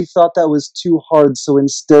generally, we thought that was too hard, so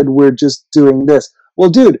instead we're just doing this. Well,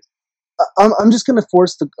 dude, I'm just gonna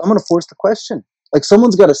force the question. Like,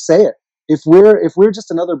 someone's got to say it. If we're just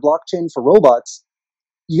another blockchain for robots,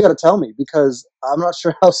 you got to tell me, because I'm not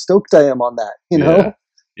sure how stoked I am on that. You know?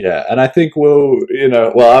 Yeah, and I think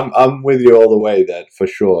I'm with you all the way that for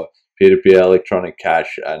sure peer-to-peer electronic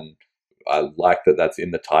cash, and I like that that's in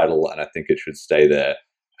the title, and I think it should stay there.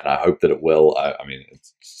 And I hope that it will. I mean, it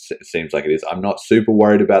seems like it is. I'm not super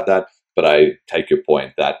worried about that, but I take your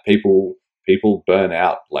point that people burn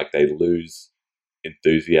out, like they lose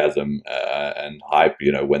enthusiasm and hype,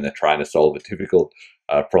 when they're trying to solve a difficult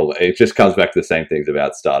problem. It just comes back to the same things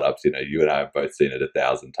about startups. You and I have both seen it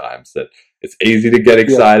 1,000 times, that it's easy to get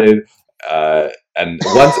excited, and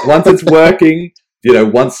once it's working,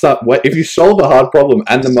 if you solve a hard problem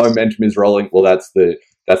and the momentum is rolling, well, that's the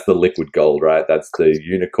liquid gold, right? That's the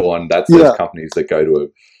unicorn. That's those companies that go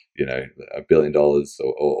to $1 billion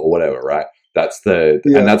or whatever, right?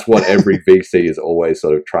 And that's what every VC is always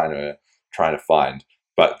sort of trying to find.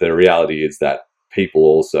 But the reality is that people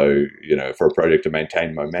also, for a project to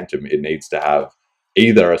maintain momentum, it needs to have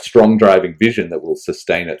either a strong driving vision that will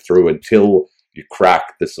sustain it through until you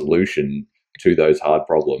crack the solution to those hard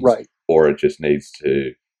problems, right? Or it just needs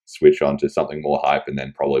to switch on to something more hype, and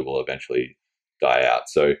then probably will eventually die out.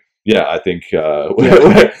 So yeah, I think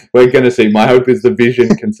we're going to see. My hope is the vision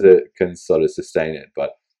can sort of sustain it,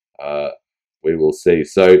 but we will see.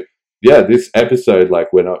 So yeah, this episode,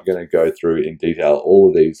 like, we're not going to go through in detail all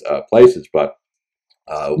of these places, but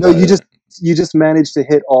no, you just managed to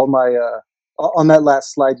hit all my on that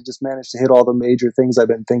last slide. You just managed to hit all the major things I've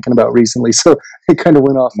been thinking about recently. So it kind of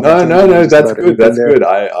went off. No, that's good. That's good.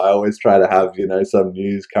 I always try to have some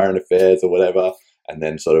news, current affairs, or whatever, and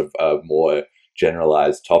then sort of a more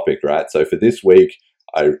generalized topic, right? So for this week,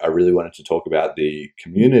 I really wanted to talk about the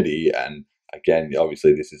community, and again,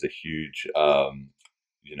 obviously, this is a huge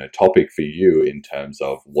topic for you in terms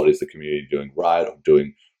of what is the community doing right or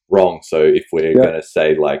doing wrong. So if we're going to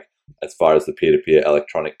say, like, as far as the peer-to-peer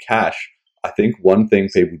electronic cash, I think one thing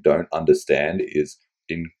people don't understand is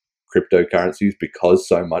in cryptocurrencies, because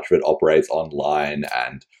so much of it operates online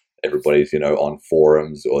and everybody's on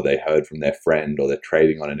forums, or they heard from their friend, or they're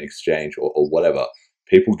trading on an exchange, or whatever,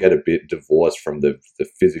 people get a bit divorced from the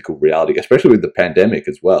physical reality, especially with the pandemic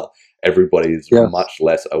as well. Everybody's much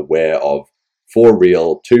less aware of, for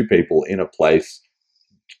real, two people in a place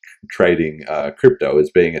trading crypto as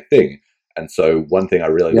being a thing. And so one thing I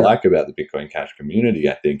really like about the Bitcoin Cash community,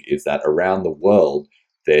 I think, is that around the world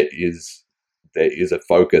there is a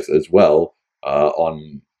focus as well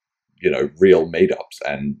on real meetups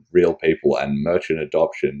and real people and merchant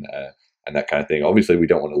adoption and that kind of thing. Obviously, we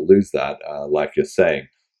don't want to lose that, like you're saying.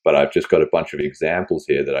 But I've just got a bunch of examples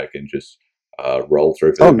here that I can just roll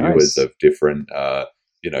through for the viewers of different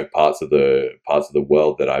parts of the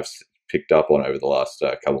world that I've picked up on over the last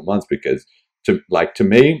couple of months. Because to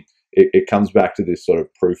me, it comes back to this sort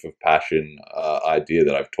of proof of passion idea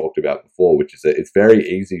that I've talked about before, which is that it's very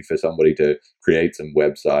easy for somebody to create some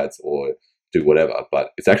websites or do whatever,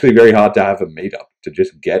 but it's actually very hard to have a meetup, to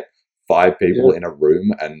just get 5 people in a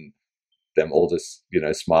room and them all just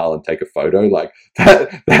smile and take a photo. Like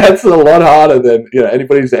that's a lot harder than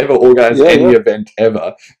anybody who's ever organized any event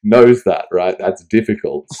ever knows that, right? That's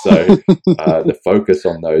difficult. So the focus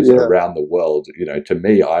on those around the world, to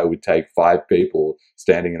me, I would take 5 people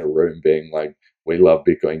standing in a room being like, we love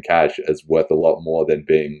Bitcoin Cash, as worth a lot more than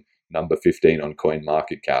being number 15 on Coin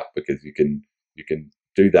Market Cap, because you can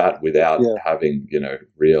do that without having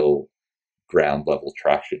real ground level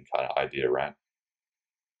traction kind of idea, right?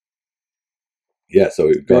 Yeah, so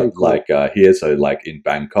we've got cool. Here, so like in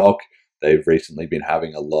Bangkok, they've recently been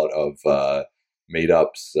having a lot of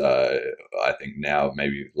meetups. I think now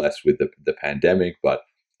maybe less with the pandemic, but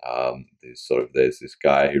there's this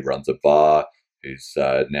guy who runs a bar who's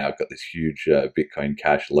now got this huge Bitcoin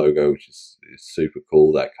Cash logo, which is super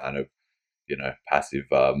cool. That kind of passive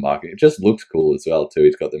marketing. It just looks cool as well too.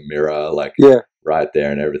 He's got the mirror right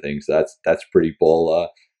there and everything. So that's pretty baller.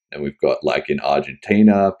 And we've got like in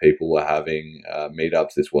Argentina, people were having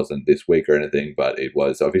meetups. This wasn't this week or anything, but it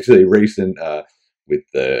was obviously recent with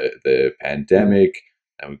the pandemic.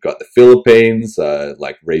 And we've got the Philippines,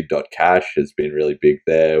 like Read.Cash has been really big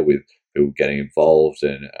there, with people getting involved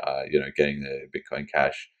and getting the Bitcoin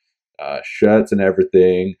Cash shirts and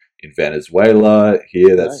everything. In Venezuela,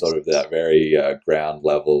 here, that's sort of that very ground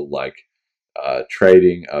level, like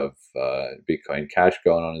trading of Bitcoin Cash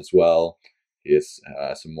going on as well. Here's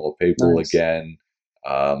some more people again.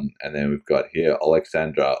 And then we've got here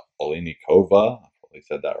Alexandra Olinikova. I probably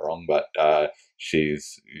said that wrong, but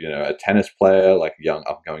she's, a tennis player, like a young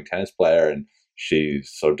up-and-coming tennis player, and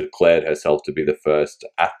she's sort of declared herself to be the first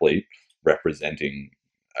athlete representing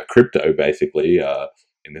a crypto, basically.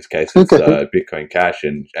 In this case, it's Bitcoin Cash,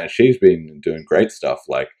 and she's been doing great stuff.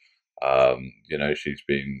 Like, she's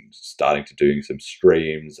been starting to doing some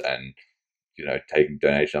streams and taking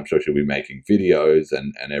donations. I'm sure she'll be making videos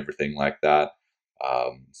and everything like that.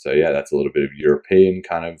 So yeah, that's a little bit of European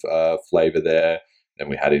kind of flavor there. Then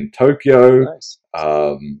we had in Tokyo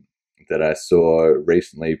that I saw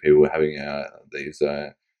recently, people were having these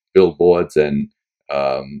billboards, and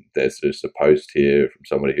there's just a post here from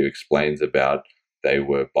somebody who explains about they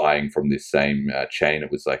were buying from this same chain.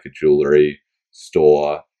 It was like a jewelry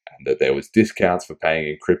store, and that there was discounts for paying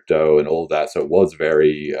in crypto and all that. So it was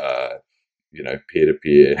very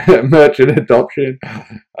peer-to-peer merchant adoption.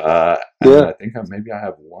 And I think maybe I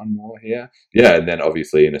have one more here. Yeah, and then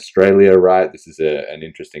obviously in Australia, right? This is an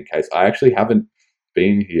interesting case. I actually haven't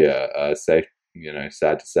been here. Sad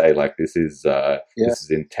to say. Like this is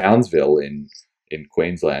in Townsville in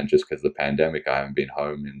Queensland. Just because of the pandemic, I haven't been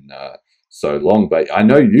home in so long. But I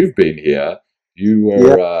know you've been here. You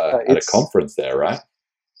were at a conference there, right?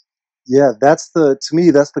 Yeah, to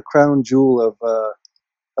me that's the crown jewel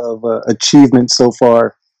of achievement so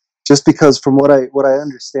far, just because from what I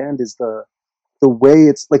understand is the way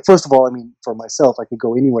it's like. First of all, I mean, for myself, I could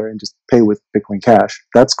go anywhere and just pay with Bitcoin Cash.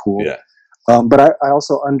 That's cool. Yeah. But I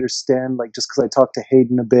also understand, like, just because I talked to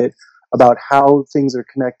Hayden a bit about how things are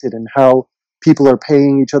connected and how people are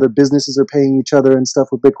paying each other, businesses are paying each other and stuff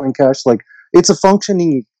with Bitcoin Cash. Like, it's a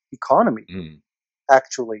functioning economy,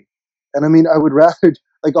 actually. And I mean, I would rather,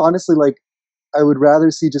 like, honestly, like, I would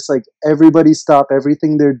rather see just like everybody stop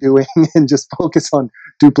everything they're doing and just focus on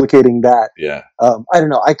duplicating that. Yeah. I don't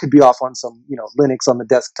know. I could be off on some, Linux on the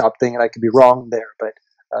desktop thing, and I could be wrong there, but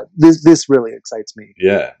this really excites me.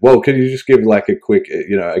 Yeah. Well, can you just give like a quick,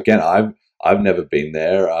 again, I've never been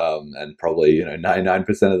there, and probably 99%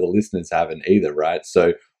 of the listeners haven't either, right?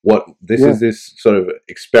 So is this sort of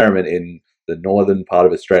experiment in the northern part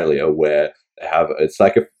of Australia where it's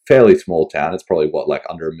like a fairly small town. It's probably like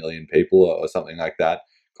under 1 million people or something like that,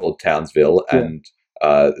 called Townsville. And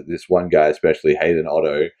this one guy, especially Hayden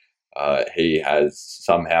Otto, he has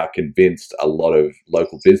somehow convinced a lot of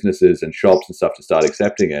local businesses and shops and stuff to start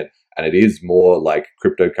accepting it. And it is more like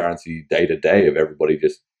cryptocurrency day to day of everybody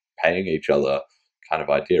just paying each other kind of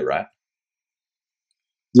idea, right?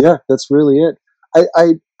 Yeah, that's really it.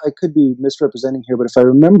 I could be misrepresenting here, but if I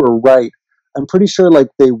remember right, I'm pretty sure like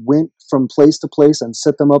they went from place to place and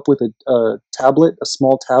set them up with a tablet, a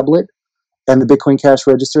small tablet, and the Bitcoin Cash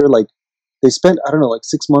register. Like they spent, I don't know, like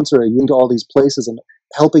 6 months or a year into all these places and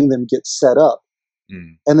helping them get set up.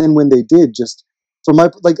 And then when they did, just for my,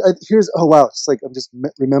 like, oh wow, it's like, I'm just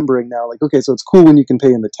remembering now, like, okay, so it's cool when you can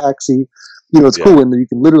pay in the taxi, it's cool when you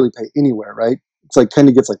can literally pay anywhere, right? It's like, kind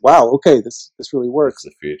of gets like, wow, okay, this really works.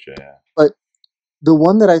 It's the future, yeah. But the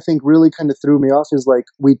one that I think really kind of threw me off is like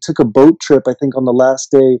we took a boat trip, I think on the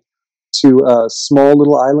last day to a small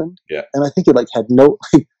little island, Yeah. and I think it like had no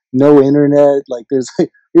no internet. Like there's it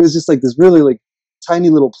was just like this really like tiny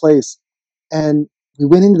little place, and we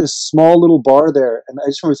went into this small little bar there, and I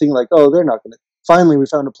just remember thinking like, oh, they're not gonna. Finally, we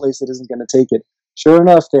found a place that isn't gonna take it. Sure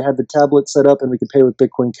enough, they had the tablet set up, and we could pay with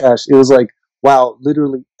Bitcoin Cash. It was like, wow,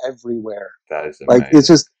 literally everywhere. That is amazing. Like it's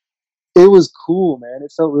just, it was cool, man.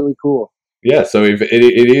 It felt really cool. Yeah, so if it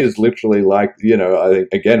is literally like, I think,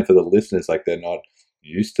 again, for the listeners, like they're not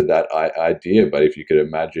used to that idea, but if you could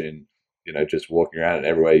imagine, just walking around and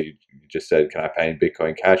everywhere you just said, can I pay in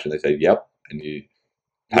Bitcoin Cash? And they said, yep. And you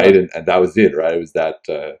paid, and that was it, right? It was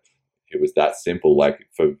that simple. Like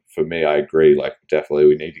for me, I agree. Like definitely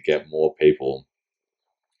we need to get more people,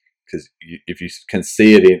 because if you can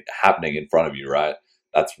see it happening in front of you, right?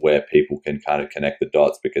 That's where people can kind of connect the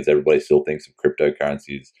dots, because everybody still thinks of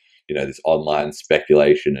cryptocurrencies, this online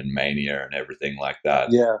speculation and mania and everything like that.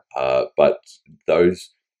 Yeah. But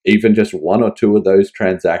those, even just one or two of those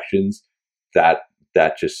transactions, that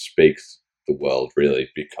just speaks the world, really,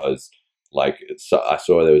 because like I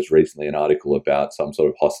saw there was recently an article about some sort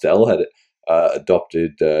of hostel had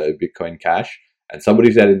adopted Bitcoin Cash, and somebody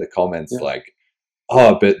said in the comments like,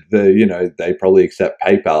 oh, but they probably accept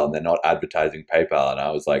PayPal and they're not advertising PayPal. And I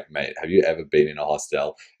was like, mate, have you ever been in a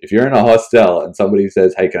hostel? If you're in a hostel and somebody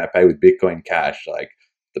says, hey, can I pay with Bitcoin Cash? Like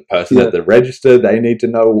the person at the register, they need to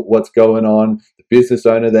know what's going on. The business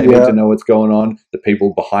owner, they need to know what's going on. The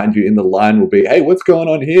people behind you in the line will be, hey, what's going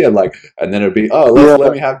on here? Like, and then it'll be, oh,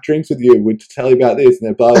 let me have drinks with you. We'll tell you about this and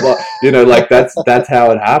then blah, blah, blah. Like that's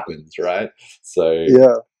how it happens, right? So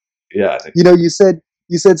yeah. I think,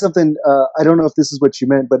 you said something. I don't know if this is what you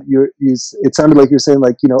meant, but it sounded like you're saying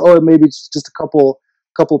like, oh, maybe it's just a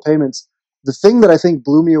couple payments. The thing that I think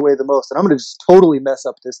blew me away the most, and I'm going to just totally mess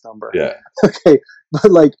up this number. Yeah. Okay. But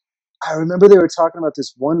like, I remember they were talking about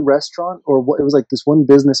this one restaurant, or it was like this one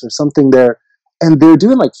business or something there, and they're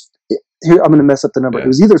doing like, here, I'm going to mess up the number. Yeah. It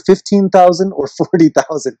was either 15,000 or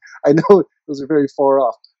 40,000. I know those are very far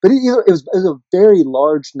off, but it was a very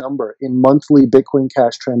large number in monthly Bitcoin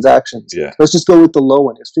Cash transactions. Yeah. Let's just go with the low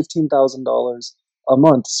one. It's $15,000 a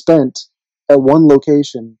month spent at one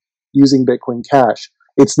location using Bitcoin Cash.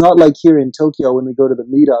 It's not like here in Tokyo when we go to the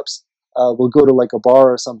meetups, we'll go to like a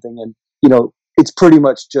bar or something, and it's pretty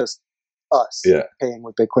much just us paying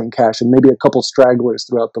with Bitcoin Cash and maybe a couple stragglers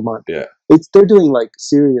throughout the month. Yeah, they're doing like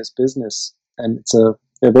serious business, and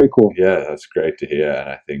they're very cool. Yeah, that's great to hear. And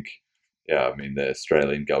I think, I mean, the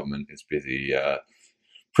Australian government is busy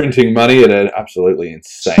printing money at an absolutely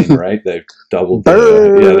insane rate. They've doubled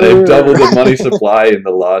the money supply in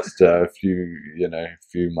the last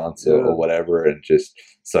few months or whatever, and just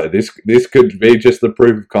so this could be just the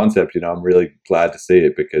proof of concept. I'm really glad to see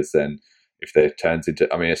it, because then if there turns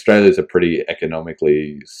into, I mean, Australia's a pretty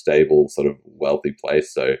economically stable, sort of wealthy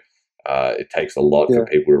place, so it takes a lot for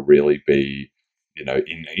people to really be in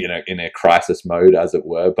a crisis mode, as it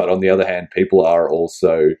were. But on the other hand, people are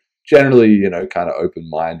also generally, kind of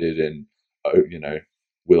open-minded and,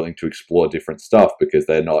 willing to explore different stuff, because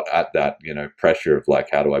they're not at that, pressure of like,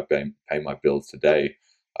 how do I pay my bills today?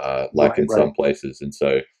 In some places. And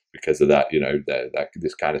so because of that, that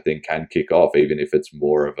this kind of thing can kick off, even if it's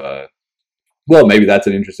more of a, well, maybe that's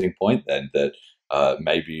an interesting point then, that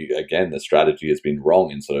maybe, again, the strategy has been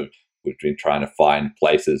wrong, and sort of we've been trying to find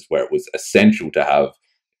places where it was essential to have,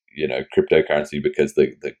 cryptocurrency, because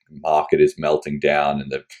the market is melting down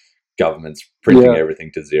and the government's printing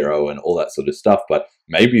everything to zero and all that sort of stuff. But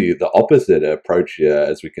maybe the opposite approach,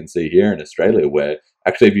 as we can see here in Australia, where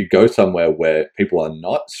actually if you go somewhere where people are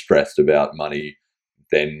not stressed about money,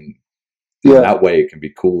 then in that way it can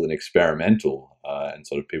be cool and experimental, and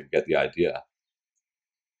sort of people get the idea.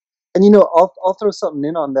 And I'll throw something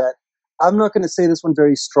in on that. I'm not going to say this one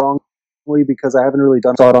very strongly because I haven't really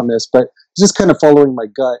done thought on this, but just kind of following my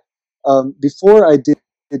gut. Before I did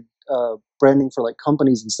branding for like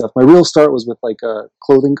companies and stuff, my real start was with like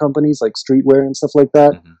clothing companies, like streetwear and stuff like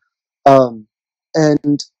that. Mm-hmm.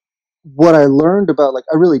 And what I learned about, like,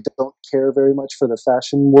 I really don't care very much for the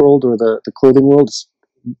fashion world or the clothing world.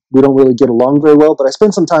 We don't really get along very well, but I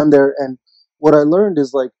spent some time there, and what I learned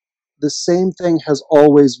is like the same thing has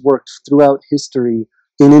always worked throughout history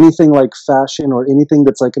in anything like fashion or anything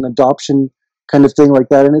that's like an adoption kind of thing like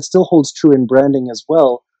that. And it still holds true in branding as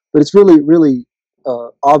well, but it's really, really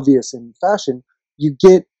obvious in fashion. You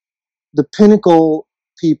get the pinnacle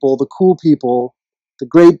people, the cool people, the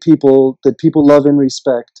great people that people love and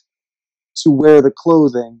respect to wear the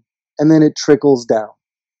clothing, and then it trickles down.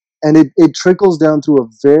 And it trickles down through a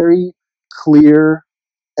very clear,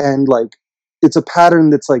 and like, it's a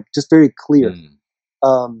pattern that's like just very clear.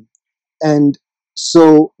 And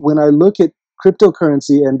so when I look at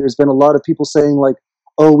cryptocurrency, and there's been a lot of people saying like,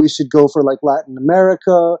 oh, we should go for like Latin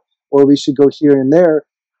America, or we should go here and there.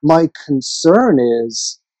 My concern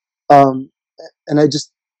is, um, and I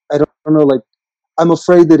don't know, like, I'm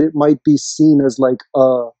afraid that it might be seen as like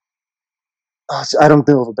I don't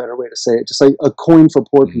know of a better way to say it, just like a coin for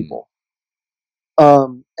poor Mm. people.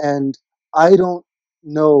 And I don't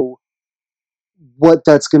know what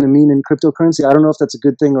that's going to mean in cryptocurrency. I don't know if that's a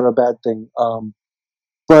good thing or a bad thing.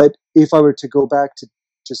 But if I were to go back to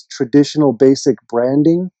just traditional basic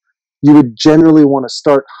branding, you would generally want to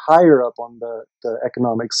start higher up on the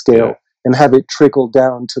economic Yeah. scale and have it trickle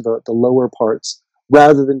down to the lower parts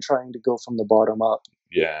rather than trying to go from the bottom up.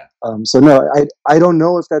 Yeah. So no, I don't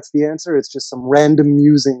know if that's the answer. It's just some random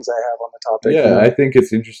musings I have on the topic. Yeah, I think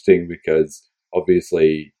it's interesting because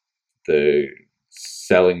obviously the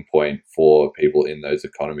selling point for people in those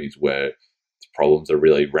economies where problems are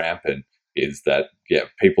really rampant is that, yeah,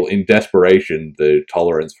 people in desperation, the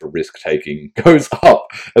tolerance for risk taking goes up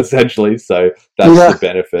essentially. So that's Yeah, the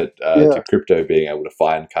benefit to yeah, crypto being able to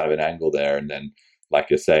find kind of an angle there. And then, like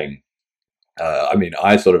you're saying, I mean,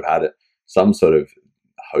 I sort of had some sort of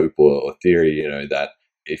hope or theory, that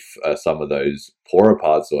if some of those poorer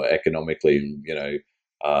parts or economically,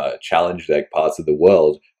 challenged parts of the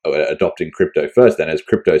world are adopting crypto first, then as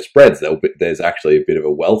crypto spreads, there's actually a bit of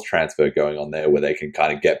a wealth transfer going on there where they can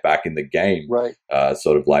kind of get back in the game, right.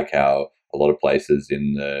 sort of like how a lot of places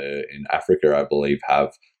in Africa, I believe,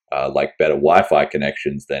 have like better Wi-Fi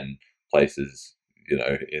connections than places, in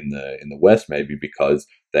the West, maybe because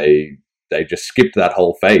they just skipped that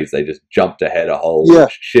whole phase. They just jumped ahead a whole Yeah,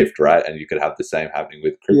 shift, right? And you could have the same happening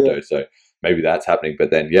with yeah, crypto. So maybe that's happening.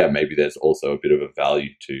 But then, yeah, maybe there's also a bit of a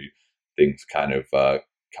value to things kind of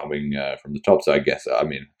coming from the top. So I guess, I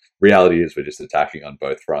mean, reality is we're just attacking on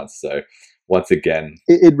both fronts. So once again,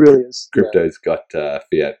 it really is. Yeah. crypto's got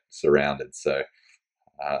fiat surrounded. So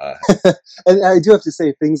uh, And I do have to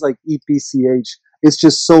say, things like Eat BCH, it's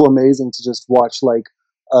just so amazing to just watch. Like,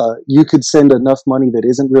 you could send enough money that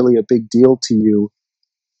isn't really a big deal to you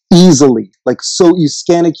easily. Like, so you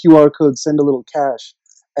scan a QR code, send a little cash,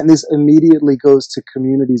 and this immediately goes to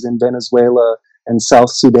communities in Venezuela and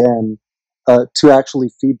South Sudan to actually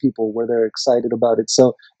feed people where they're excited about it.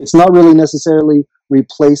 So it's not really necessarily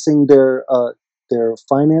replacing their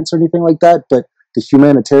finance or anything like that, but the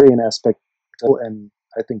humanitarian aspect, and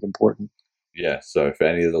I think important. yeah, so for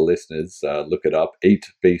any of the listeners, look it up. Eat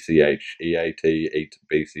BCH, EAT, Eat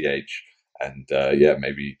BCH, and yeah,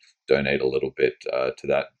 maybe donate a little bit to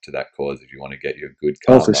that cause if you want to get your good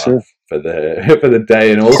Oh, for karma sure. for the for the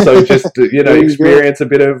day, and also just There you go. experience a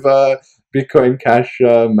bit of Bitcoin Cash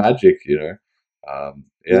magic. Yeah,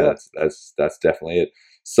 Yeah, that's definitely it.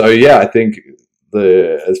 So yeah, I think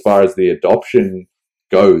the as far as the adoption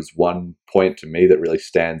goes, one point to me that really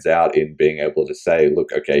stands out in being able to say,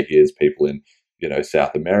 look, okay, here's people in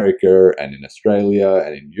South America and in Australia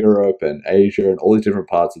and in Europe and Asia and all these different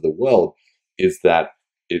parts of the world, is that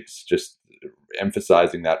it's just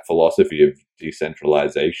emphasizing that philosophy of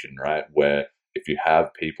decentralization, right? Where if you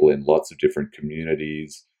have people in lots of different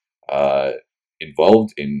communities uh,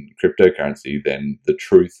 involved in cryptocurrency, then the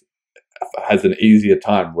truth has an easier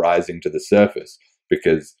time rising to the surface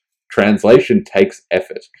because translation takes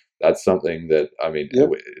effort. That's something that, I mean, yeah,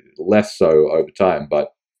 less so over time, but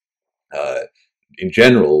uh, in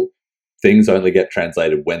general, things only get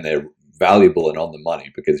translated when they're valuable and on the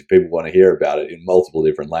money because people want to hear about it in multiple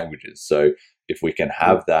different languages. So if we can yeah,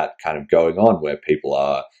 have that kind of going on where people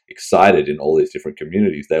are excited in all these different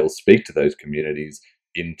communities, they will speak to those communities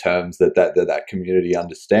in terms that community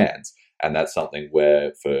understands. And that's something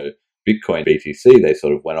where for Bitcoin BTC, they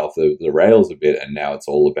sort of went off the rails a bit, and now it's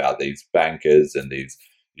all about these bankers and these,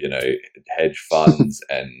 hedge funds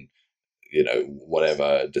and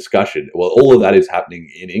whatever discussion. Well, all of that is happening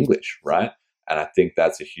in English, right? And I think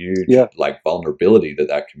that's a huge yeah, like vulnerability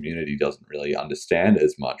that community doesn't really understand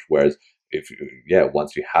as much. Whereas if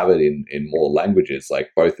once you have it in more languages, like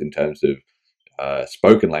both in terms of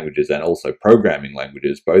spoken languages and also programming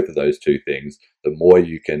languages, both of those two things, the more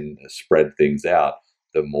you can spread things out,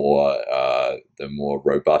 the more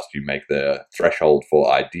robust you make the threshold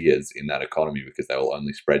for ideas in that economy, because they will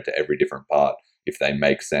only spread to every different part if they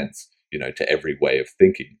make sense, to every way of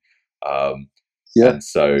thinking. Um, yeah, and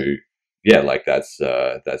so, yeah, like that's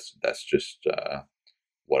just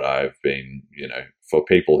what I've been, for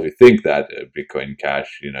people who think that Bitcoin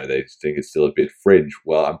Cash, they think it's still a bit fringe.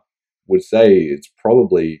 Well, I would say it's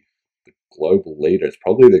probably the global leader. It's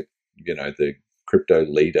probably the crypto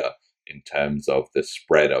leader in terms of the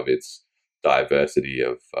spread of its diversity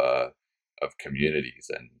of communities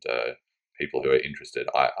and people who are interested.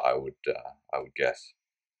 I would guess.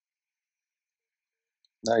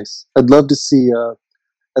 Nice. I'd love to see.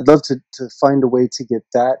 I'd love to find a way to get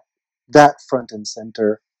that front and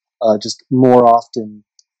center just more often.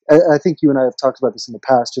 I think you and I have talked about this in the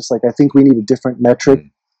past. Just like I think we need a different metric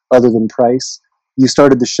other than price. You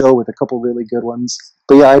started the show with a couple really good ones,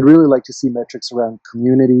 but yeah, I'd really like to see metrics around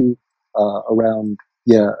community, around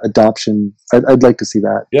adoption. I'd like to see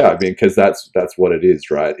that. Yeah, I mean, because that's what it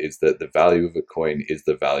is, right? Is that the value of a coin is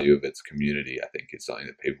the value of its community. I think it's something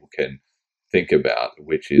that people can think about,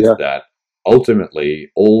 which is that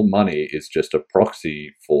ultimately all money is just a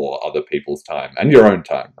proxy for other people's time and your own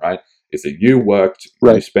time, right? Is that you worked,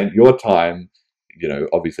 you spent your time,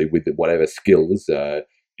 obviously with whatever skills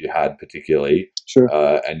you had particularly,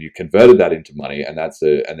 and you converted that into money, and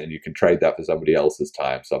and then you can trade that for somebody else's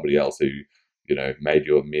time, somebody else who made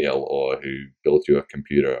you a meal, or who built you a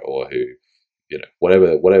computer, or who,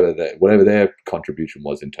 whatever their contribution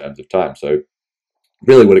was in terms of time. So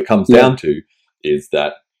really what it comes down to is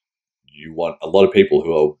that you want a lot of people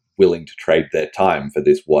who are willing to trade their time for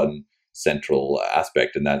this one central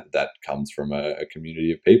aspect, and that comes from a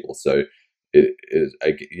community of people. So it is,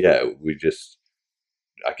 we just,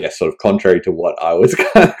 I guess, sort of contrary to what I was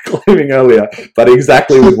kind of claiming earlier, but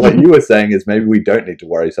exactly with what you were saying, is maybe we don't need to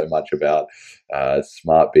worry so much about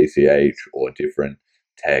smart BCH or different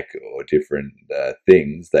tech or different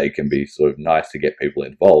things. They can be sort of nice to get people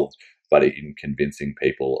involved, but in convincing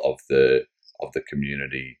people of the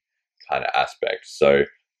community kind of aspect. So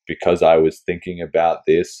because I was thinking about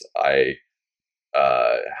this, I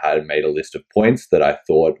had made a list of points that I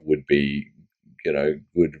thought would be,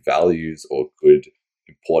 good values or good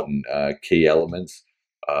important key elements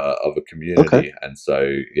of a community. And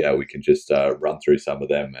so we can just run through some of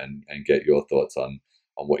them and get your thoughts on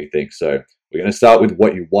what you think. So we're going to start with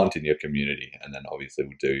what you want in your community, and then obviously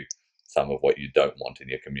we'll do some of what you don't want in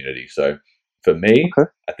your community. So for me,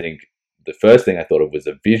 I think the first thing I thought of was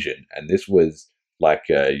a vision, and this was like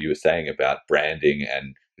you were saying about branding.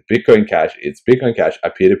 And Bitcoin Cash, it's Bitcoin Cash, a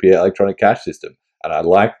peer-to-peer electronic cash system. And I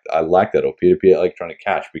like that, or peer-to-peer electronic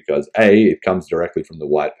cash, because A, it comes directly from the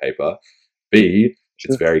white paper, B,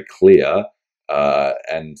 it's very clear,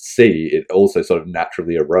 and C, it also sort of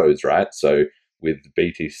naturally arose, right? So with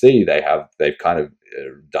BTC, they've kind of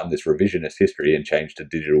done this revisionist history and changed to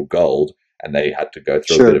digital gold, and they had to go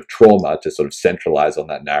through a bit of trauma to sort of centralize on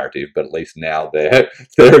that narrative. But at least now they're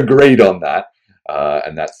agreed on that,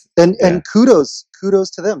 and that's and kudos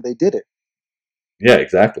to them. They did it. Yeah,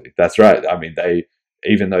 exactly. That's right. I mean,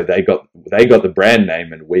 even though they got the brand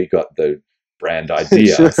name and we got the brand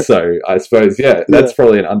idea. So I suppose, that's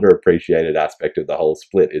probably an underappreciated aspect of the whole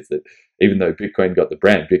split, is that even though Bitcoin got the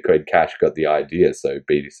brand, Bitcoin Cash got the idea. So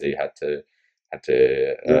BTC had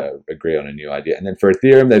to agree on a new idea. And then for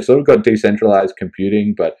Ethereum, they've sort of got decentralized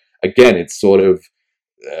computing, but again, it's sort of,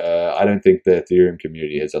 I don't think the Ethereum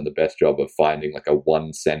community has done the best job of finding like a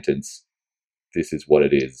one sentence, this is what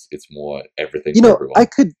it is. It's more everything for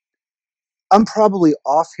everyone. I'm probably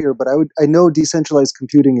off here, but I know decentralized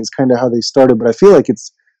computing is kind of how they started, but I feel like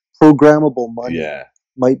it's programmable money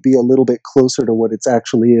might be a little bit closer to what it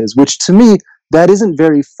actually is, which to me, that isn't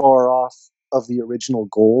very far off of the original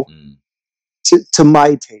goal to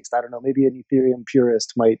my taste. I don't know, maybe an Ethereum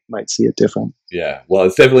purist might see it different. Yeah, well,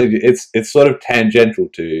 it's definitely, it's sort of tangential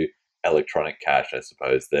to electronic cash, I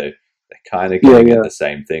suppose. They're kind of getting at the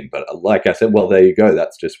same thing, but like I said, well, there you go.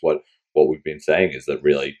 That's just what we've been saying, is that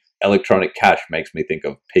really electronic cash makes me think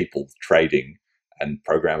of people trading, and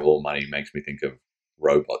programmable money makes me think of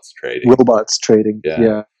robots trading.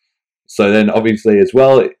 Yeah. So then obviously as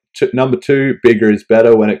well, number two, bigger is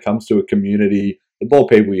better when it comes to a community. The more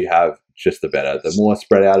people you have, just the better. The more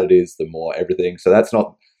spread out it is, the more everything. So that's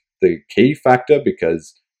not the key factor,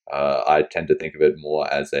 because I tend to think of it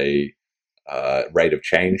more as a rate of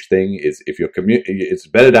change thing. Is if your community, it's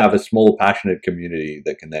better to have a small passionate community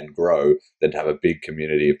that can then grow than to have a big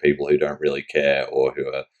community of people who don't really care, or who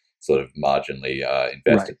are sort of marginally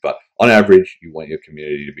invested. But on average, you want your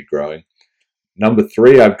community to be growing. Number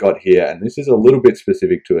three I've got here, and this is a little bit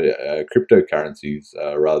specific to cryptocurrencies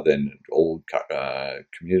rather than all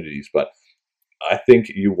communities, but I think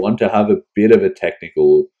you want to have a bit of a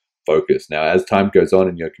technical focus. Now, as time goes on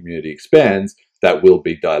and your community expands, that will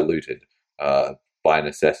be diluted by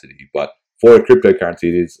necessity. But for a cryptocurrency,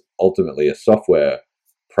 it is ultimately a software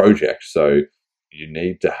project. So you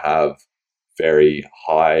need to have very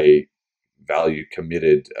high value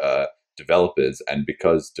committed developers. And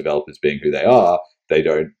because developers being who they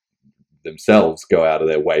don't themselves go out of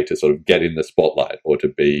their way to sort of get in the spotlight, or to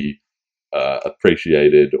be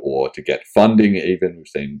appreciated, or to get funding. Even we've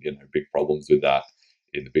seen big problems with that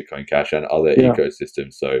in the Bitcoin Cash and other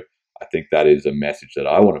ecosystems. So I think that is a message that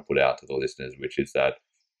I want to put out to the listeners, which is that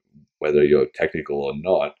whether you're technical or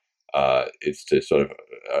not, is to sort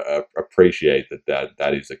of appreciate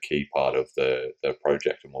that is a key part of the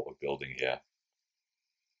project and what we're building here.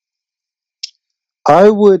 I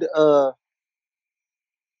would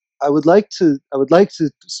I would like to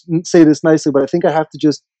say this nicely, but I think I have to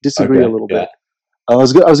just disagree a little bit. I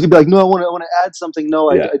was gonna be like, no, I want to add something.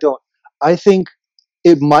 No, I don't. I think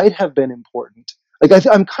it might have been important. Like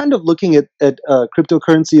I'm kind of looking at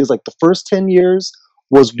cryptocurrency as like the first 10 years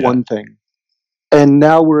was one thing, and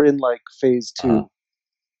now we're in like phase 2,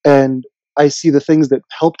 and I see the things that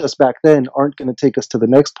helped us back then aren't going to take us to the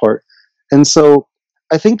next part, and so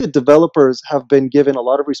I think that developers have been given a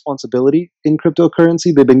lot of responsibility in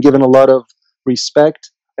cryptocurrency. They've been given a lot of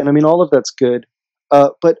respect, and I mean all of that's good.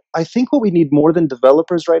 But I think what we need more than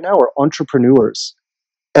developers right now are entrepreneurs.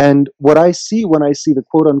 And what I see when I see the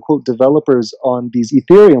quote unquote developers on these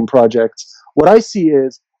Ethereum projects, what I see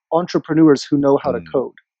is entrepreneurs who know how to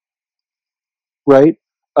code, right?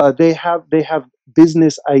 They have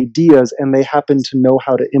business ideas and they happen to know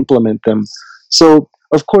how to implement them. So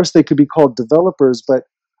of course they could be called developers, but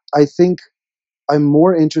I think I'm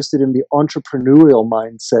more interested in the entrepreneurial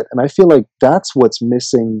mindset, and I feel like that's what's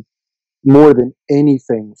missing more than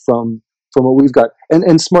anything from what we've got.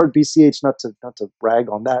 And smart BCH, not to brag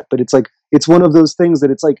on that, but it's like it's one of those things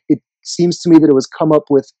that it's like it seems to me that it was come up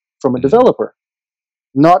with from a developer,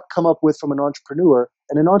 not come up with from an entrepreneur.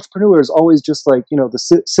 And an entrepreneur is always just like,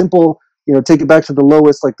 the simple, take it back to the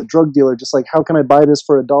lowest, like the drug dealer, just like, how can I buy this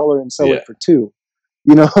for $1 and sell it for $2?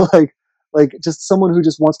 Like just someone who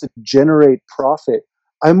just wants to generate profit.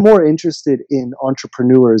 I'm more interested in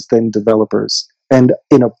entrepreneurs than developers. And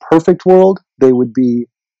in a perfect world, they would be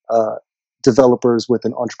developers with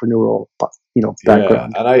an entrepreneurial,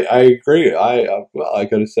 background. Yeah, and I agree. I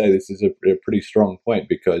got to say this is a pretty strong point,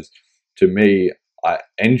 because to me,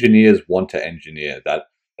 engineers want to engineer. That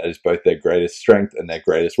is both their greatest strength and their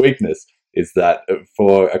greatest weakness. Is that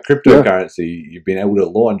for a cryptocurrency, you've been able to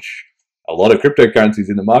launch a lot of cryptocurrencies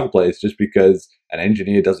in the marketplace just because an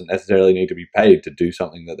engineer doesn't necessarily need to be paid to do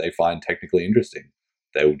something that they find technically interesting.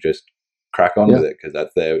 They will just crack on with it because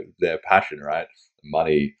that's their passion, right?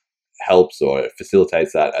 Money helps or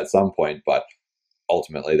facilitates that at some point, but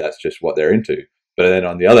ultimately that's just what they're into. But then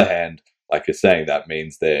on the other hand, like you're saying, that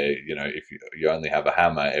means if you only have a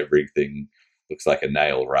hammer, everything looks like a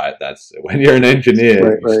nail, right? That's when you're an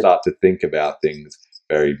engineer, you start to think about things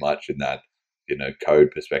very much in that code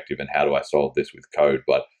perspective, and how do I solve this with code?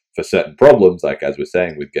 But for certain problems, like as we're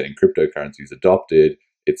saying with getting cryptocurrencies adopted,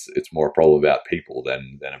 it's more a problem about people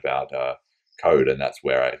than about code. And that's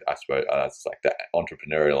where I suppose that's like the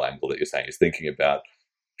entrepreneurial angle that you're saying, is thinking about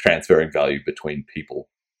transferring value between people.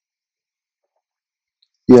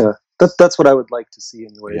 Yeah, that's what I would like to see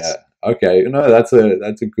anyways. Yeah. Okay. No, that's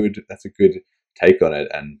a good take on it.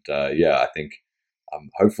 And I think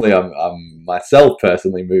hopefully I'm myself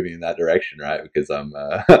personally moving in that direction, right? Because I'm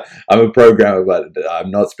I'm a programmer, but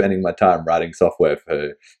I'm not spending my time writing software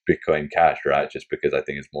for Bitcoin Cash, right? Just because I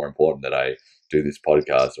think it's more important that I do this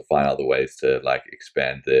podcast or find other ways to like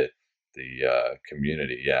expand the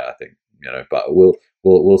community. Yeah, I think but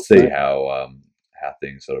we'll see how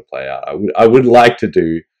things sort of play out. I would like to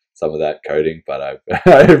do some of that coding, but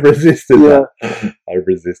I've resisted that. I've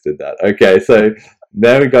resisted that. Okay, so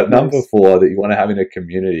now we've got number 4 that you want to have in a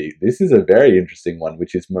community. This is a very interesting one,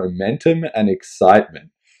 which is momentum and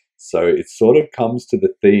excitement. So it sort of comes to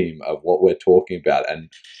the theme of what we're talking about. And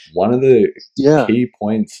one of the key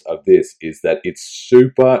points of this is that it's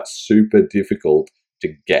super, super difficult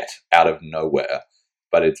to get out of nowhere.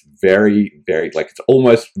 But it's very, very, like it's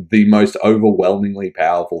almost the most overwhelmingly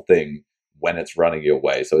powerful thing when it's running your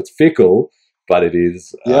way. So it's fickle, but it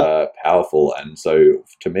is powerful. And so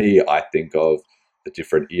to me, I think of the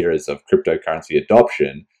different eras of cryptocurrency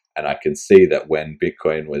adoption, and I can see that when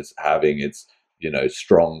Bitcoin was having its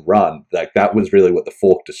strong run, like that was really what the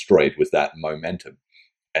fork destroyed, was that momentum.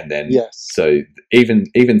 And then so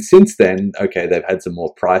even since then, okay, they've had some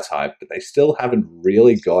more price hype, but they still haven't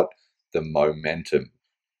really got the momentum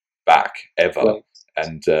back ever.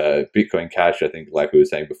 And Bitcoin Cash, I think, like we were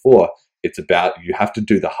saying before, it's about, you have to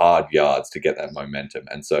do the hard yards to get that momentum.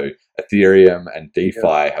 And so Ethereum and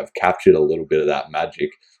DeFi have captured a little bit of that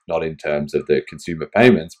magic, not in terms of the consumer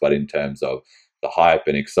payments, but in terms of the hype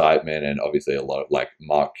and excitement. And obviously a lot of, like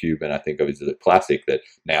Mark Cuban, I think of as a classic, that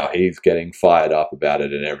now he's getting fired up about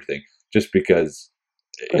it and everything, just because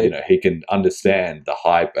he can understand the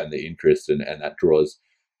hype and the interest, and that draws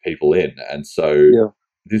people in. And so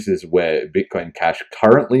this is where Bitcoin Cash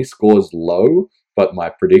currently scores low, but my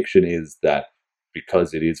prediction is that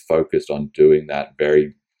because it is focused on doing that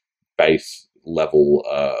very base level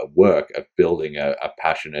work of building a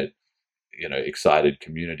passionate, excited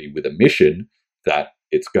community with a mission, that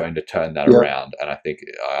it's going to turn that around. And I think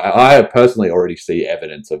I personally already see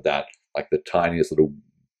evidence of that, like the tiniest little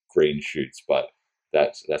green shoots, but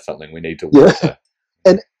that's something we need to water.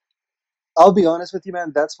 And I'll be honest with you,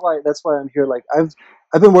 man. That's why I'm here. Like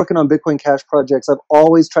I've been working on Bitcoin Cash projects. I've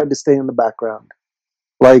always tried to stay in the background.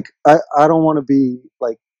 Like I don't want to be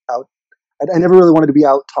like out. I never really wanted to be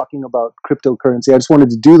out talking about cryptocurrency. I just wanted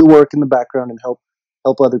to do the work in the background and help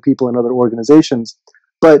other people and other organizations.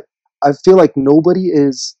 But I feel like nobody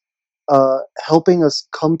is helping us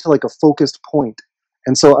come to like a focused point.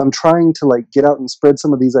 And so I'm trying to like get out and spread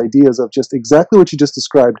some of these ideas of just exactly what you just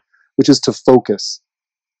described, which is to focus.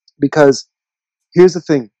 Because here's the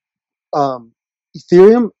thing,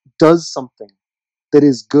 Ethereum does something that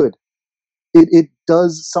is good. It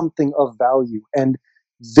does something of value, and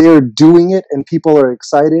they're doing it, and people are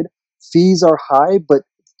excited. Fees are high, but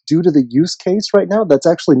due to the use case right now, that's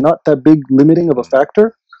actually not that big limiting of a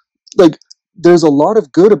factor. Like, there's a lot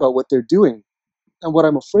of good about what they're doing, and what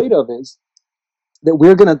I'm afraid of is that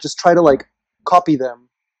we're gonna just try to like copy them,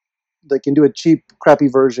 like, and do a cheap, crappy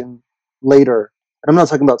version later. And I'm not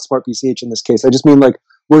talking about Smart BCH in this case. I just mean like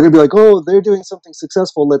we're gonna be like, oh, they're doing something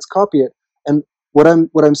successful, let's copy it. And what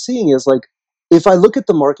I'm seeing is like, if I look at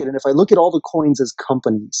the market and if I look at all the coins as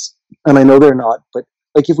companies, and I know they're not, but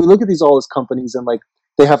like if we look at these all as companies and like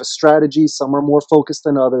they have a strategy, some are more focused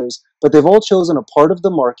than others, but they've all chosen a part of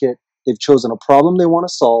the market, they've chosen a problem they want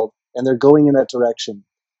to solve, and they're going in that direction.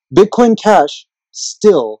 Bitcoin Cash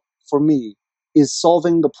still, for me, is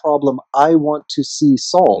solving the problem I want to see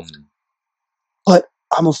solved. But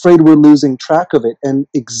I'm afraid we're losing track of it. And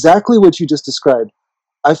exactly what you just described,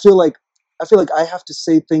 I feel like I have to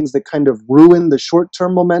say things that kind of ruin the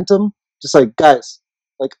short-term momentum. Just like, guys,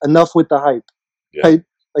 like enough with the hype, right?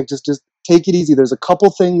 Like just take it easy. There's a couple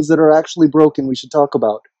things that are actually broken we should talk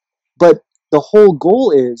about. But the whole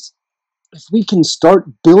goal is, if we can start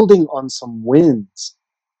building on some wins,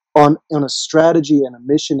 on a strategy and a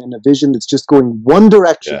mission and a vision that's just going one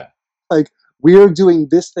direction, like we're doing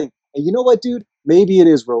this thing. And you know what, dude? Maybe it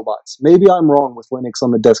is robots. Maybe I'm wrong with Linux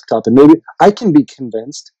on the desktop, and maybe I can be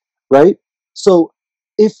convinced, right? So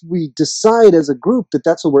if we decide as a group that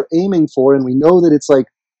that's what we're aiming for, and we know that it's like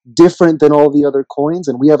different than all the other coins,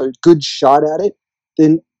 and we have a good shot at it,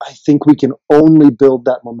 then I think we can only build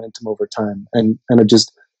that momentum over time. And it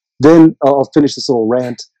just, then I'll finish this little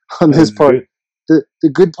rant on this part. The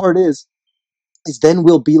good part is then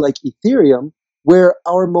we'll be like Ethereum, where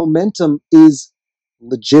our momentum is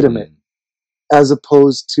legitimate, as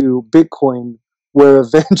opposed to Bitcoin, where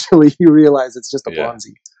eventually you realize it's just a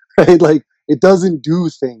Ponzi, right? Like it doesn't do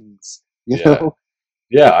things, you know?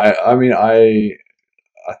 Yeah, I mean, I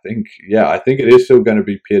think it is still going to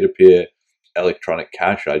be peer-to-peer electronic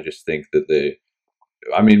cash. I just think that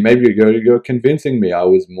maybe you're convincing me. I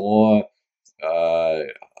was more,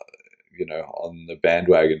 on the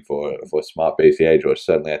bandwagon for Smart BCH, or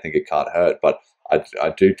certainly I think it can't hurt. But I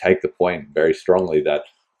do take the point very strongly that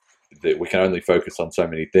we can only focus on so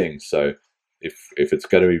many things. So if it's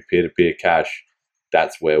going to be peer-to-peer cash,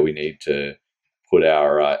 that's where we need to put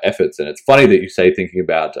our efforts. And it's funny that you say thinking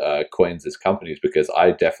about coins as companies, because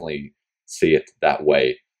I definitely see it that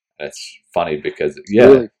way. And it's funny because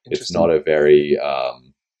really it's not a very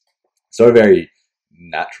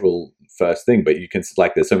natural first thing, but you can,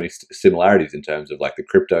 like, there's so many similarities in terms of like the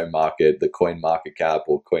crypto market, the coin market cap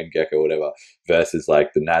or CoinGecko or whatever, versus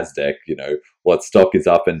like the NASDAQ, what stock is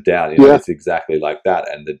up and down, it's exactly like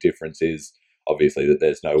that. And the difference is obviously that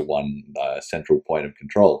there's no one central point of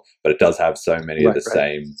control, but it does have so many of the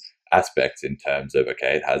same aspects in terms of,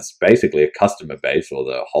 it has basically a customer base, or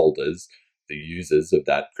the holders, the users of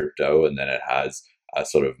that crypto, and then it has a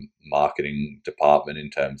sort of marketing department in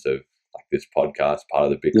terms of like this podcast, part of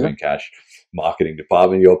the Bitcoin Cash marketing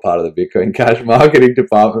department. You're part of the Bitcoin Cash marketing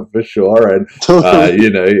department for sure. And,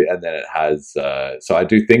 and then it has, so I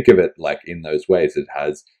do think of it like in those ways. It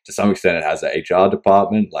has, to some extent, it has an HR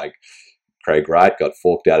department. Like Craig Wright got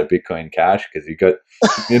forked out of Bitcoin Cash because he got,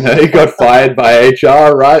 he got fired by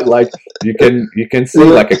HR, right? Like you can see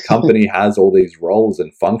like a company has all these roles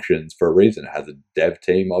and functions for a reason. It has a dev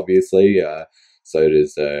team, obviously. So it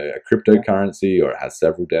is a cryptocurrency, or it has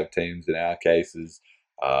several dev teams in our cases.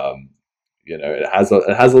 It has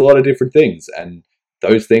a lot of different things, and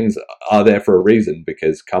those things are there for a reason,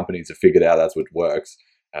 because companies have figured out that's what works.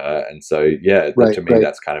 And so, to me,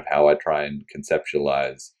 that's kind of how I try and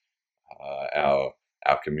conceptualize our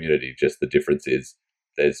community. Just the difference is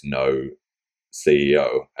there's no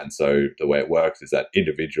CEO, and so the way it works is that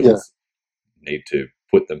individuals need to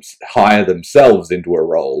hire themselves into a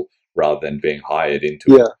role, rather than being hired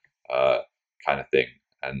into Yeah. it, kind of thing.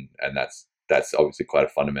 And that's obviously quite a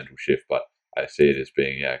fundamental shift, but I see it as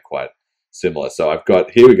being quite similar. So I've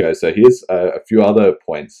got, here we go. So here's a few other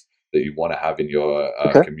points that you want to have in your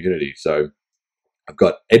Okay. community. So I've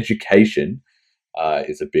got education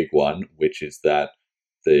is a big one, which is that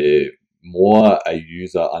the more a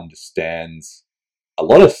user understands a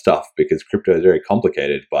lot of stuff, because crypto is very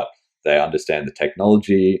complicated, but they understand the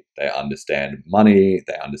technology, they understand money,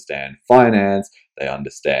 they understand finance, they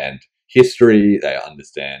understand history, they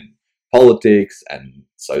understand politics and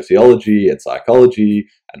sociology and psychology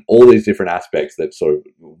and all these different aspects that sort of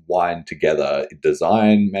wind together,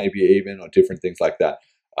 design maybe even, or different things like that.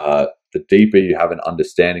 The deeper you have an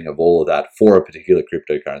understanding of all of that for a particular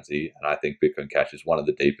cryptocurrency, and I think Bitcoin Cash is one of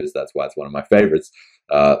the deepest, that's why it's one of my favorites.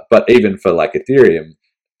 But even for like Ethereum,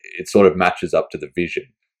 it sort of matches up to the vision.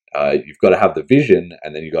 You've got to have the vision,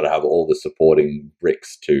 and then you've got to have all the supporting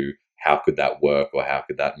bricks to how could that work, or how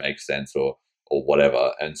could that make sense, or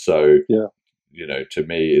whatever. And so, to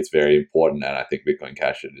me, it's very important, and I think Bitcoin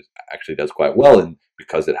Cash actually does quite well, and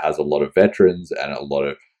because it has a lot of veterans and a lot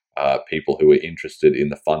of people who are interested in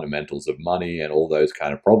the fundamentals of money and all those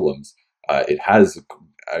kind of problems. It has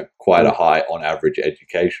quite a high, on average,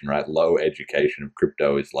 education, right? Low education of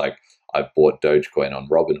crypto is like, I bought Dogecoin on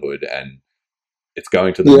Robinhood and it's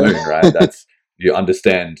going to the moon, right? That's, you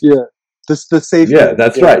understand. Yeah, the safe. Yeah,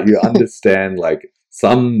 that's right. You understand like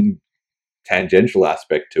some tangential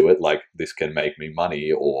aspect to it, like this can make me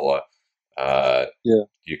money, or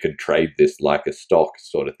you can trade this like a stock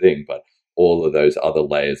sort of thing, but all of those other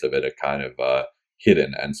layers of it are kind of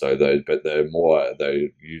hidden. And so the more the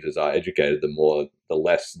users are educated,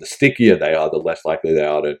 the stickier they are, the less likely they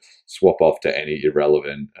are to swap off to any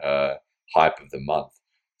irrelevant hype of the month.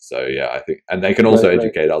 So yeah, I think, and they can also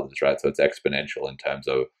educate others, right? So it's exponential in terms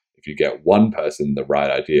of, if you get one person the right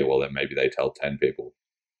idea, well, then maybe they tell 10 people.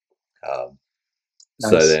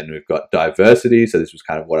 Nice. So then we've got diversity. So this was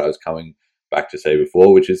kind of what I was coming back to say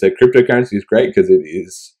before, which is that cryptocurrency is great because it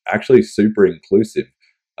is actually super inclusive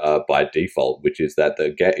by default, which is that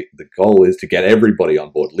the goal is to get everybody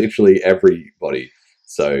on board, literally everybody.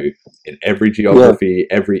 So in every geography,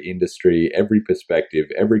 every industry, every perspective,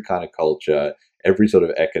 every kind of culture, every sort of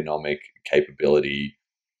economic capability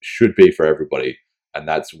should be for everybody. And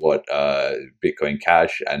that's what Bitcoin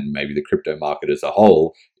Cash and maybe the crypto market as a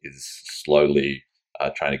whole is slowly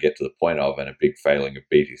trying to get to the point of. And a big failing of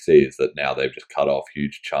BTC is that now they've just cut off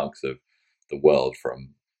huge chunks of the world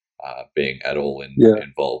from being at all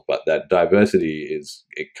involved. But that diversity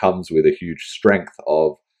it comes with a huge strength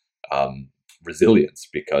of resilience,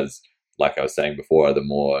 because like I was saying before, the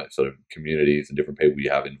more sort of communities and different people you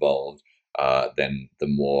have involved, then the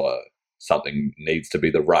more something needs to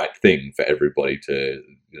be the right thing for everybody to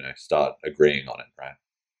start agreeing on it, right?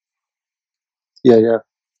 Yeah.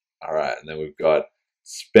 All right, and then we've got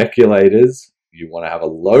speculators. You want to have a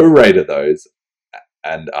low rate of those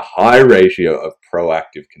and a high ratio of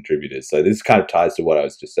proactive contributors. So this kind of ties to what I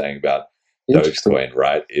was just saying about Dogecoin,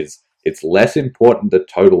 right? It's less important the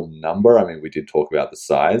total number. I mean, we did talk about the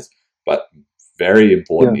size, but very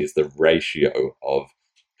important is the ratio of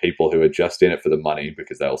people who are just in it for the money,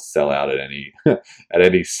 because they'll sell out at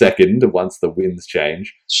any second once the winds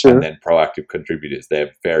change. Sure. And then proactive contributors,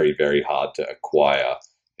 they're very, very hard to acquire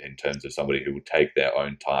in terms of somebody who will take their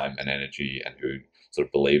own time and energy and who sort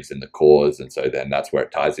of believes in the cause. And so then that's where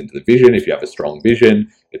it ties into the vision. If you have a strong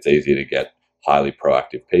vision, it's easier to get highly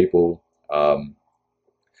proactive people.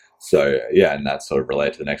 So yeah, and that's sort of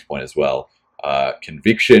related to the next point as well.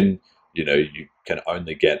 Conviction, you can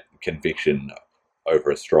only get conviction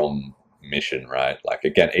over a strong mission, right? Like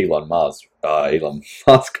again, Elon Musk,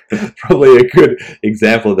 probably a good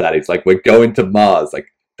example of that. It's like, we're going to Mars. Like,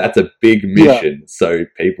 that's a big mission, so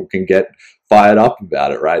people can get fired up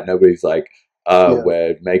about it, right? Nobody's like,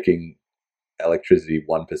 we're making electricity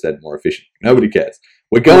 1% more efficient. Nobody cares.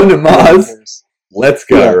 We're going to Mars. Let's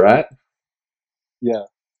go, right? Yeah.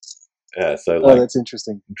 Yeah, so like, that's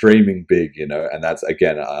interesting. Dreaming big, and that's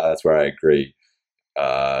again, that's where I agree.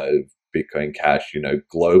 Bitcoin Cash,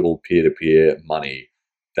 global peer-to-peer money,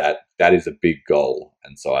 that is a big goal,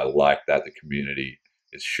 and so I like that the community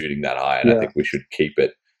is shooting that high, and I think we should keep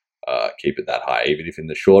it that high, even if in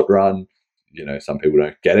the short run, some people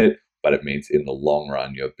don't get it, but it means in the long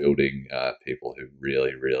run you're building people who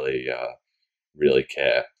really, really, really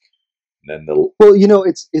care. And then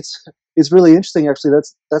it's really interesting, actually.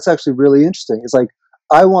 That's actually really interesting. It's like,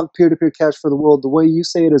 I want peer-to-peer cash for the world. The way you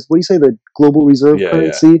say it is, what do you say, the global reserve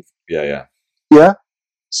currency? Yeah.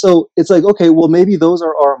 So it's like, okay, well, maybe those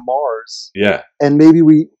are our Mars. Yeah. And maybe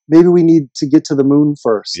we need to get to the moon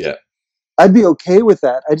first. Yeah. I'd be okay with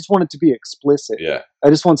that. I just want it to be explicit. Yeah. I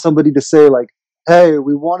just want somebody to say like, hey,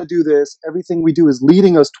 we want to do this. Everything we do is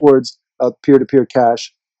leading us towards peer-to-peer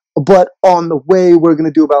cash. But on the way, we're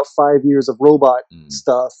going to do about 5 years of robot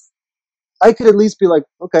stuff. I could at least be like,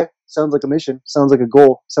 okay, sounds like a mission. Sounds like a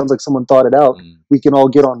goal. Sounds like someone thought it out. We can all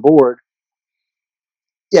get on board.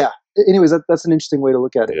 Yeah. Anyways, that's an interesting way to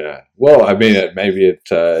look at it. Yeah. Well, I mean, maybe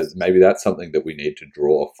that's something that we need to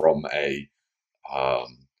draw from a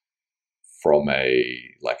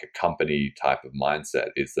like a company type of mindset,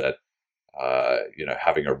 is that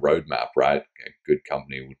having a roadmap, right? A good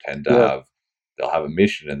company will tend to they'll have a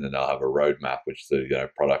mission, and then they'll have a roadmap which the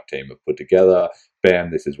product team have put together. Bam,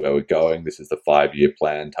 this is where we're going. This is the 5-year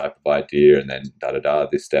plan type of idea, and then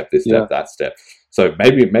this step, that step. So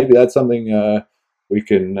maybe that's something we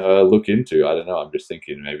can look into. I don't know. I'm just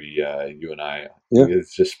thinking maybe you and I,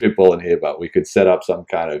 it's just spitballing here, but we could set up some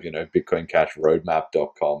kind of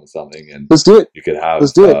BitcoinCashRoadmap.com or something, and let's do it. You could have.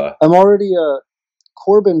 Let's do it. I'm already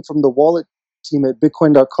Corbin from the wallet team at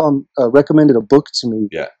Bitcoin.com recommended a book to me.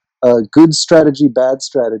 Yeah. Good Strategy, Bad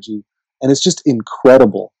Strategy, and it's just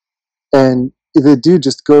incredible. And the dude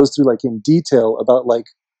just goes through like in detail about like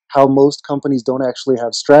how most companies don't actually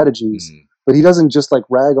have strategies. But he doesn't just like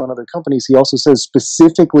rag on other companies. He also says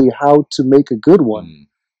specifically how to make a good one.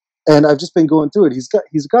 And I've just been going through it. He's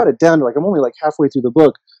got it down to like, I'm only like halfway through the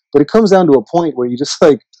book, but it comes down to a point where you just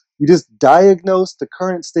diagnose the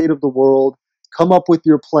current state of the world, come up with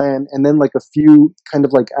your plan, and then like a few kind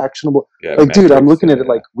of like actionable, like metrics, dude, I'm looking at it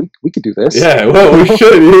like we could do this. Yeah, well, we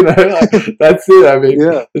should, that's it. I mean,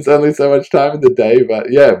 there's only so much time in the day, but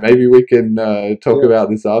maybe we can talk about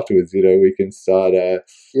this afterwards. We can start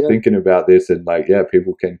thinking about this, and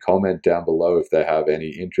people can comment down below if they have any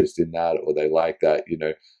interest in that or they like that.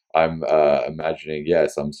 I'm imagining,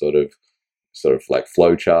 some sort of like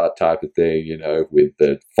flowchart type of thing, with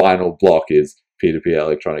the final block is peer-to-peer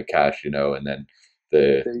electronic cash, and then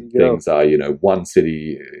the things are, one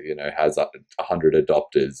city, has 100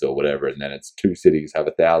 adopters or whatever, and then it's 2 cities have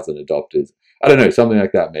 1,000 adopters. I don't know, something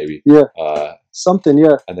like that maybe. Something.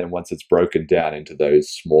 And then once it's broken down into those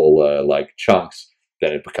smaller like chunks,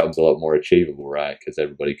 then it becomes a lot more achievable, right? Because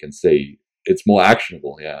everybody can see it's more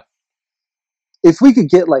actionable. Yeah. If we could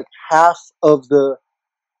get like half of the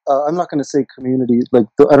I'm not going to say community, like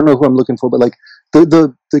I don't know who I'm looking for, but like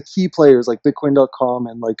the key players like Bitcoin.com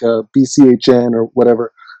and like BCHN or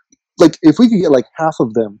whatever. Like if we could get like half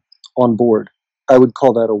of them on board, I would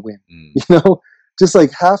call that a win. Just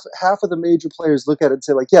like half of the major players look at it and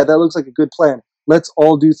say like, yeah, that looks like a good plan. Let's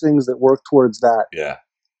all do things that work towards that. Yeah.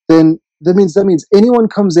 Then that means anyone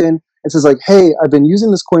comes in and says like, hey, I've been using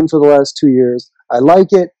this coin for the last 2 years. I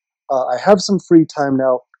like it. I have some free time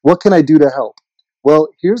now. What can I do to help? Well,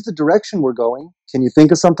 here's the direction we're going. Can you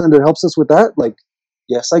think of something that helps us with that? Like,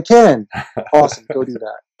 yes, I can. Awesome. Go do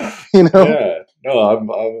that. Yeah. No, I'm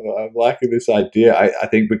liking this idea. I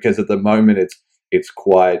think because at the moment it's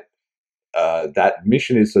quite, that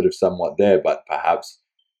mission is sort of somewhat there, but perhaps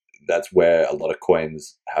that's where a lot of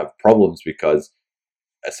coins have problems, because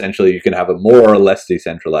essentially you can have a more or less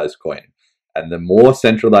decentralized coin. And the more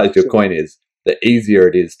centralized your coin is, the easier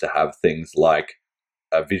it is to have things like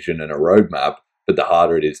a vision and a roadmap, but the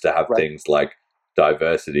harder it is to have things like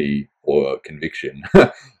diversity or conviction.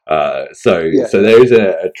 So there is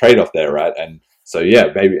a trade-off there, right? And so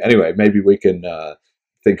maybe we can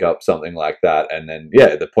think up something like that, and then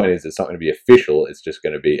the point is it's not going to be official. It's just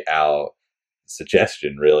going to be our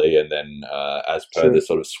suggestion, really, and then as per the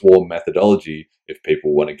sort of swarm methodology, if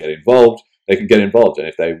people want to get involved, they can get involved, and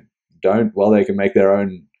if they don't, well, they can make their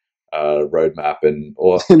own roadmap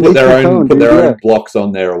or put their own blocks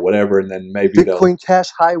on there or whatever, and then maybe Bitcoin Cash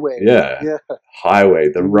Highway. Highway,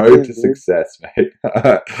 the road to success, mate.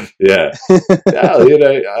 I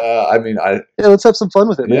mean, let's have some fun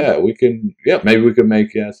with it, man. We can. Maybe we can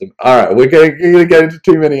make some. All right, we're gonna get into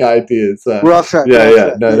too many ideas. We're off track.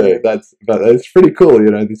 No, that's pretty cool.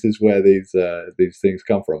 This is where these things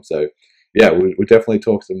come from. So we'll definitely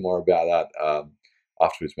talk some more about that.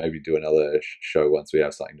 Afterwards, maybe do another show once we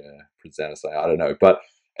have something to present or something. I don't know. But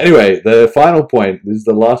anyway, the final point, this is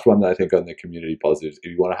the last one that I think on the community positives, if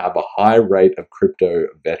you want to have a high rate of crypto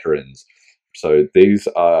veterans. So these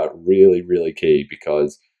are really, really key,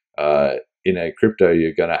 because in a crypto,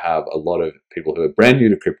 you're going to have a lot of people who are brand new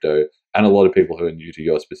to crypto and a lot of people who are new to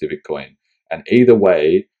your specific coin. And either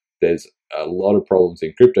way, there's a lot of problems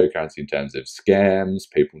in cryptocurrency in terms of scams,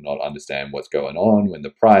 people not understand what's going on when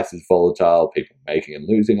the price is volatile, people making and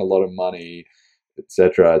losing a lot of money,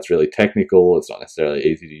 etc. It's really technical. It's not necessarily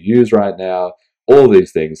easy to use right now. All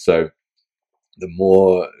these things. So the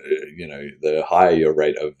more, the higher your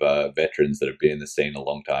rate of veterans that have been in the scene a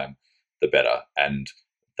long time, the better. And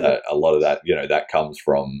a lot of that, that comes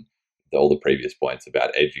from all the previous points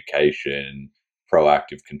about education,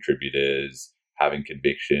 proactive contributors, having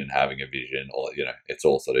conviction, having a vision, or it's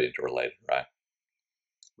all sort of interrelated, right?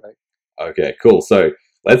 Right. Okay, cool. So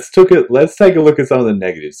let's take a look at some of the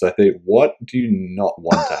negatives. So I think, what do you not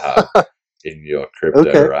want to have in your crypto,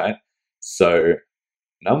 Okay. right? So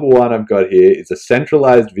number one I've got here is a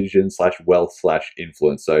centralized vision / wealth /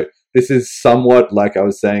 influence. So this is somewhat, like I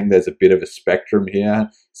was saying, there's a bit of a spectrum here.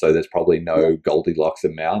 So there's probably no Goldilocks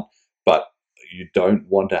amount, but you don't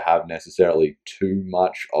want to have necessarily too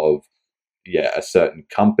much of a certain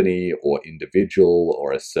company or individual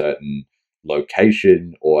or a certain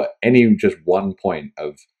location or any just one point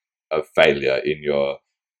of failure in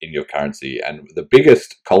your currency. And the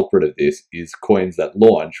biggest culprit of this is coins that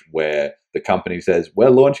launch where the company says, we're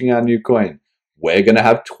launching our new coin, we're going to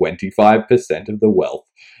have 25% of the wealth.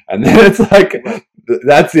 And then it's like,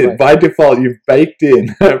 that's it. Right. By default, you've baked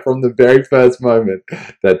in from the very first moment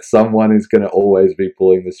that someone is going to always be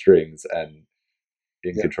pulling the strings and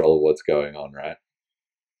in control of what's going on, right?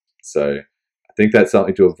 So I think that's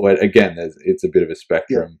something to avoid. Again, it's a bit of a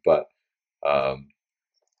spectrum, but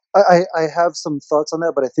I have some thoughts on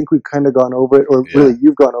that, but I think we've kind of gone over it, or really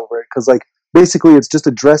you've gone over it, because basically it's just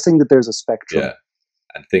addressing that there's a spectrum. Yeah,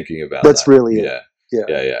 and thinking about that's that. Really it.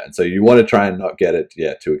 Yeah. And so you want to try and not get it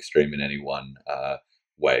too extreme in any one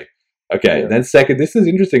way. Okay, then second, this is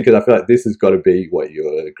interesting because I feel like this has got to be what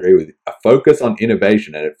you agree with, a focus on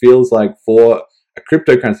innovation. And it feels like for a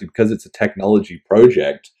cryptocurrency, because it's a technology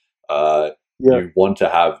project, you want to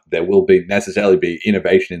have, there will be necessarily be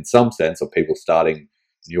innovation in some sense, or people starting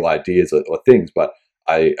new ideas or things. But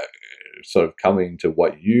I sort of coming to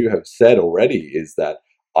what you have said already is that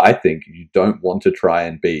I think you don't want to try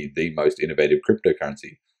and be the most innovative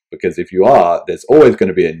cryptocurrency, because if you are, there's always going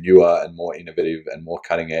to be a newer and more innovative and more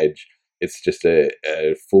cutting edge. It's just a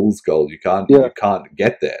fool's gold. You can't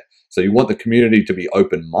get there. So you want the community to be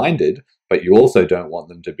open-minded, but you also don't want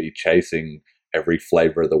them to be chasing every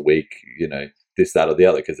flavor of the week, this, that, or the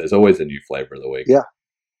other, because there's always a new flavor of the week. Yeah.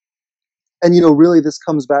 And, really this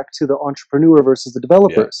comes back to the entrepreneur versus the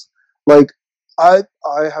developers. Yeah. I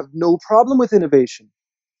have no problem with innovation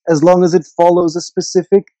as long as it follows a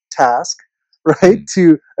specific task, right,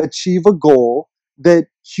 to achieve a goal that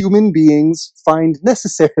human beings find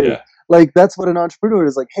necessary. Yeah. That's what an entrepreneur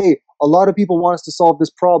is. Hey, a lot of people want us to solve this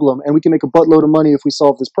problem, and we can make a buttload of money if we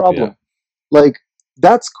solve this problem. Yeah.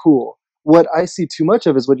 That's cool. What I see too much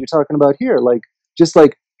of is what you're talking about here.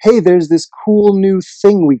 Hey, there's this cool new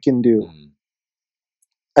thing we can do.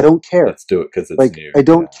 I don't care. Let's do it because it's new. I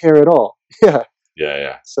don't care at all. Yeah.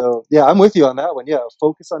 Yeah. So, I'm with you on that one. Yeah,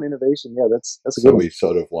 focus on innovation. Yeah, that's a good one. So we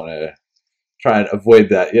sort of want to try and avoid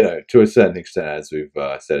that, to a certain extent, as we've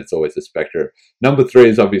said, it's always a spectrum. Number 3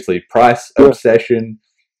 is obviously price obsession.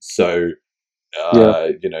 So,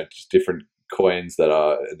 just different coins that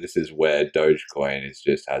are, this is where Dogecoin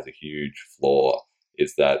has a huge flaw,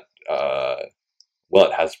 is that,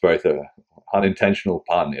 it has both a unintentional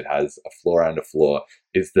pun, it has a flaw and a flaw,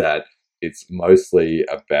 is that it's mostly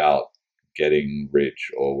about getting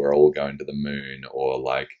rich, or we're all going to the moon, or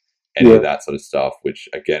any of that sort of stuff, which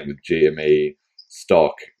again with GME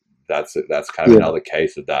stock, that's kind of another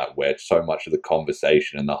case of that, where so much of the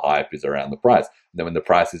conversation and the hype is around the price. And then when the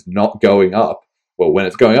price is not going up, well, when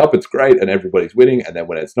it's going up, it's great and everybody's winning. And then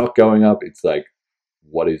when it's not going up, it's like,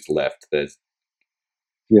 what is left? There's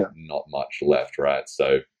not much left, right?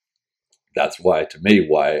 So that's why, to me,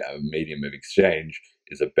 a medium of exchange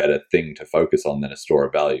is a better thing to focus on than a store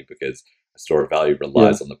of value, because a store of value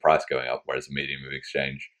relies on the price going up, whereas a medium of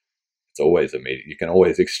exchange, it's always a medium. You can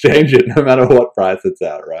always exchange it no matter what price it's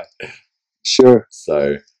at, right? Sure.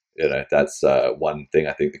 So, that's one thing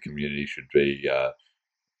I think the community should be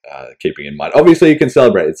keeping in mind. Obviously, you can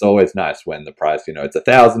celebrate. It's always nice when the price, it's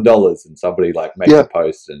 $1,000 and somebody makes a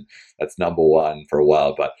post, and that's number one for a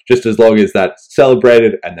while. But just as long as that's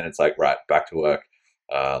celebrated, and then it's right, back to work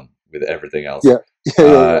with everything else.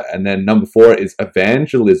 And then number 4 is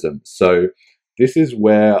evangelism. So this is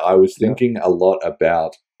where I was thinking a lot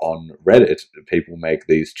about on Reddit. People make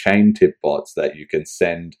these chain tip bots that you can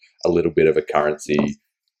send a little bit of a currency,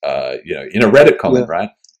 in a Reddit comment, right?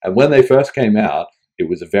 And when they first came out, it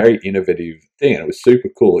was a very innovative thing, and it was super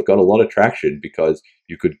cool. It got a lot of traction because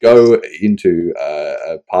you could go into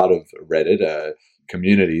a part of Reddit, a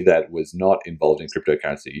community that was not involved in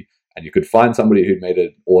cryptocurrency, and you could find somebody who'd made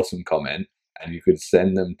an awesome comment, and you could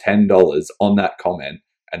send them $10 on that comment,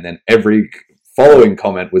 and then every following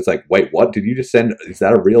comment was like, wait, what? Did you just send? Is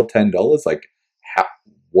that a real $10? How?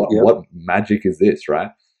 What magic is this, right?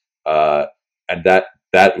 And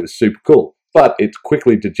that was super cool. But it's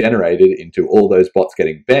quickly degenerated into all those bots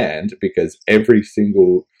getting banned because every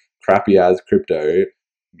single crappy ass crypto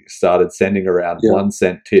started sending around 1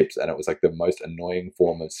 cent tips, and it was like the most annoying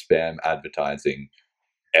form of spam advertising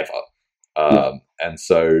ever. And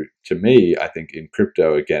so to me, I think in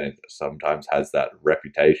crypto, again, it sometimes has that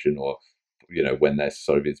reputation, or, when that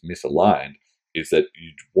sort of is misaligned, is that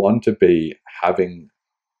you want to be having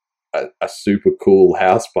a super cool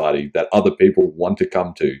house party that other people want to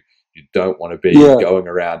come to. You don't want to be going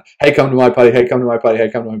around, hey, come to my party, hey, come to my party, hey,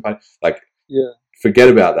 come to my party. Like, forget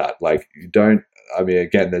about that. Like, you don't, I mean,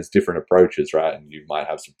 again, there's different approaches, right? And you might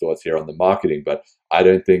have some thoughts here on the marketing, but I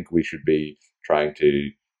don't think we should be trying to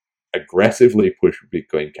aggressively push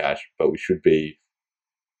Bitcoin Cash, but we should be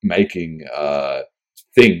making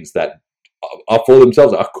things that are for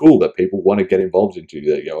themselves, are cool, that people want to get involved into,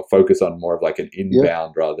 that, focus on more of like an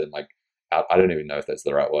inbound rather than like out, I don't even know if that's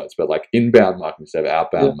the right words, but like inbound marketing instead of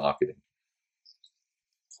outbound marketing.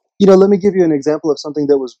 Let me give you an example of something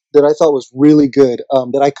that I thought was really good,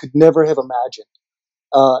 that I could never have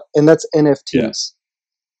imagined, and that's NFTs.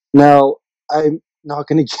 Now, I'm not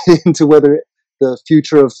going to get into whether the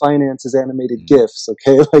future of finance is animated GIFs,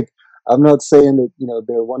 okay? Like, I'm not saying that,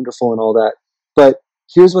 they're wonderful and all that, but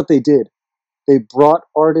here's what they did. They brought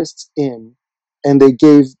artists in, and they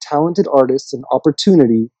gave talented artists an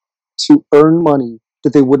opportunity to earn money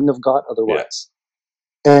that they wouldn't have got otherwise.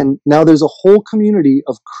 And now there's a whole community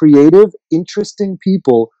of creative, interesting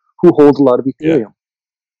people who hold a lot of Ethereum.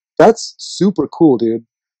 That's super cool, dude.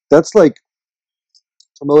 That's like,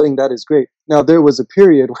 promoting that is great. Now, there was a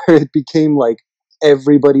period where it became like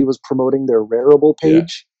everybody was promoting their Rarible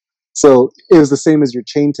page. So it was the same as your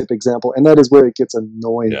chain tip example, and that is where it gets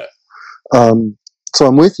annoying. So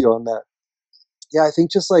I'm with you on that. Yeah, I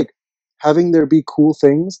think just like having there be cool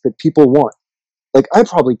things that people want. Like, I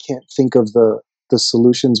probably can't think of the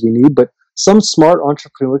solutions we need, but some smart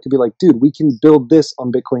entrepreneur could be like, dude, we can build this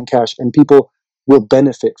on Bitcoin Cash and people will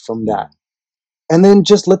benefit from that. And then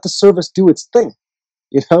just let the service do its thing.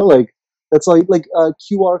 Like, that's like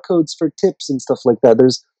QR codes for tips and stuff like that.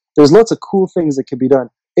 There's lots of cool things that can be done.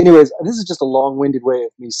 Anyways, this is just a long-winded way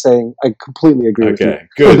of me saying I completely agree with you.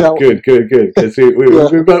 Okay, good. Because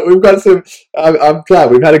we've got some. I'm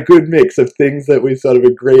glad we've had a good mix of things that we sort of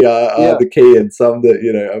agree are the key, and some that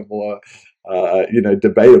are more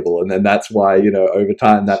debatable. And then that's why over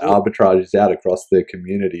time that arbitrage is out across the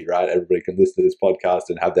community, right? Everybody can listen to this podcast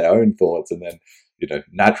and have their own thoughts, and then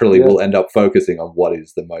naturally we'll end up focusing on what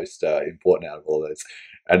is the most important out of all this.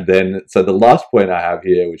 And then, so the last point I have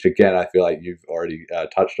here, which again, I feel like you've already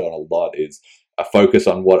touched on a lot, is a focus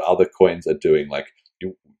on what other coins are doing. Like,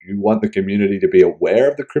 you want the community to be aware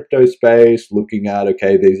of the crypto space, looking at,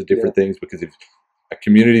 okay, these are different things, because if a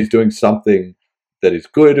community is doing something that is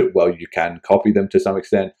good, well, you can copy them to some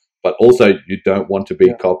extent, but also you don't want to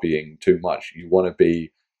be copying too much. You want to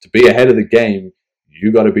be ahead of the game.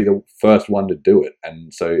 You got to be the first one to do it.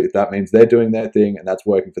 And so if that means they're doing their thing and that's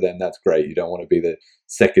working for them, that's great. You don't want to be the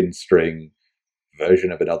second string version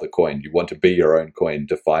of another coin. You want to be your own coin,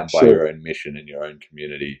 defined by your own mission and your own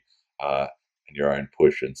community, and your own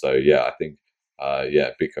push. And so, I think,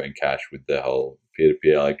 Bitcoin Cash with the whole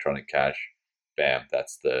peer-to-peer electronic cash, bam,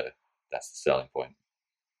 that's the selling point.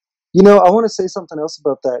 I want to say something else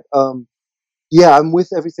about that. I'm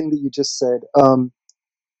with everything that you just said.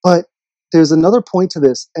 But there's another point to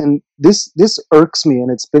this, and this irks me, and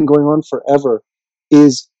it's been going on forever,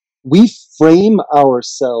 is we frame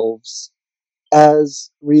ourselves as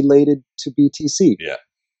related to BTC. Yeah.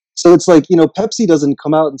 So it's like, Pepsi doesn't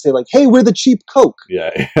come out and say like, hey, we're the cheap Coke.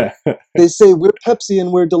 Yeah. They say we're Pepsi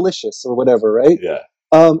and we're delicious or whatever, right? Yeah.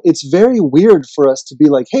 It's very weird for us to be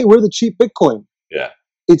like, hey, we're the cheap Bitcoin. Yeah.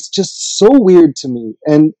 It's just so weird to me.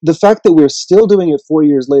 And the fact that we're still doing it 4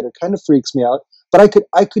 years later kind of freaks me out. But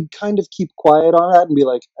I could kind of keep quiet on that and be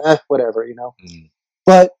like, whatever,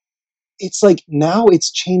 But it's like now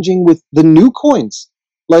it's changing with the new coins.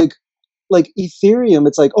 Like Ethereum,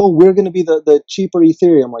 it's like, oh, we're going to be the cheaper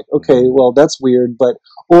Ethereum. Like, okay, well, that's weird. But,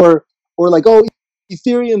 or like, oh,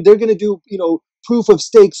 Ethereum, they're going to do, proof of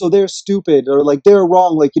stake, so they're stupid. Or like, they're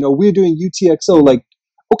wrong. Like, we're doing UTXO. Like,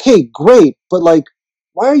 okay, great. But like,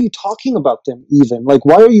 why are you talking about them even? Like,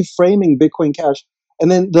 why are you framing Bitcoin Cash? And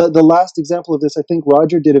then the last example of this, I think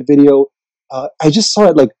Roger did a video. I just saw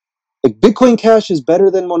it like Bitcoin Cash is better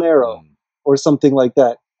than Monero or something like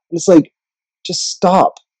that. And it's like, just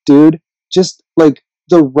stop, dude. Just like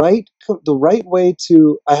the right way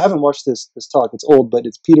to. I haven't watched this talk. It's old, but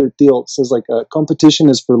it's Peter Thiel says like competition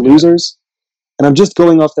is for losers. And I'm just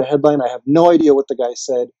going off the headline. I have no idea what the guy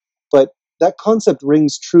said, but that concept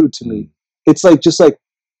rings true to me. It's like just like,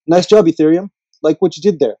 nice job, Ethereum. Like what you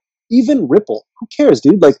did there. Even Ripple. Who cares,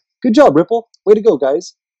 dude? Like, good job, Ripple. Way to go,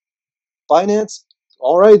 guys. Binance,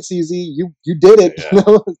 all right, CZ, you did it. Yeah. You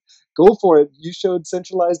know, go for it. You showed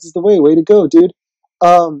centralized is the way. Way to go, dude.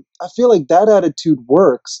 I feel like that attitude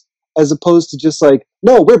works as opposed to just like,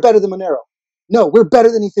 no, we're better than Monero. No, we're better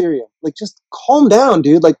than Ethereum. Like, just calm down,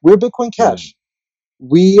 dude. Like, we're Bitcoin Cash.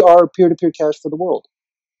 We are peer-to-peer cash for the world.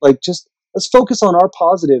 Like, just let's focus on our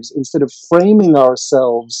positives instead of framing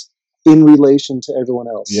ourselves in relation to everyone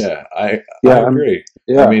else. Yeah, I agree.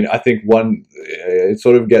 I mean, I think it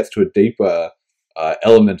sort of gets to a deeper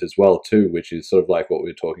element as well too, which is sort of like what we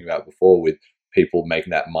were talking about before with people making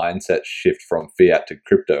that mindset shift from fiat to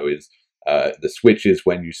crypto. Is the switch is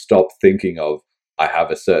when you stop thinking of I have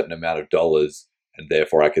a certain amount of dollars and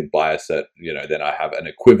therefore I can buy a certain, then I have an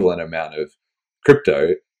equivalent amount of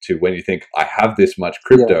crypto, to when you think I have this much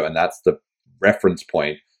crypto and that's the reference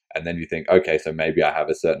point, and then you think, okay, so maybe I have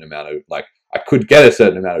a certain amount of, like, I could get a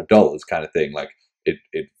certain amount of dollars kind of thing. Like it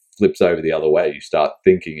flips over the other way. You start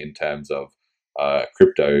thinking in terms of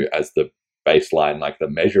crypto as the baseline, like the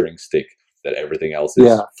measuring stick that everything else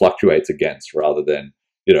fluctuates against, rather than,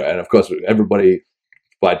 and of course everybody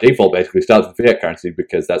by default basically starts with fiat currency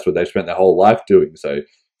because that's what they've spent their whole life doing. So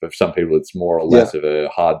for some people it's more or less of a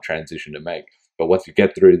hard transition to make. But once you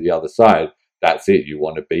get through the other side, that's it. You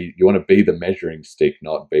want to be the measuring stick,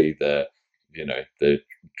 not be the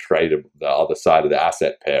trade of the other side of the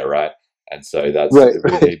asset pair, right? And so that's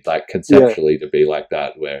we need, like, conceptually to be like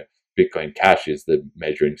that, where Bitcoin Cash is the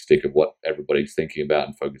measuring stick of what everybody's thinking about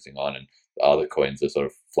and focusing on, and the other coins are sort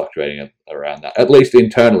of fluctuating around that, at least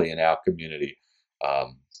internally in our community.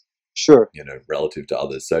 Relative to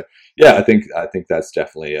others. So yeah, I think that's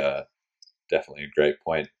definitely a great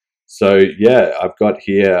point. So yeah, I've got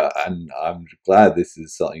here, and I'm glad this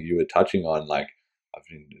is something you were touching on. Like, I've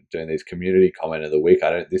been doing these community comment of the week.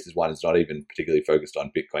 This is one that's not even particularly focused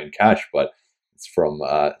on Bitcoin Cash, but it's from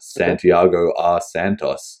Santiago R.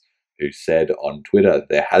 Santos, who said on Twitter,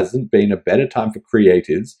 "There hasn't been a better time for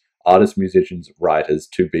creatives, artists, musicians, writers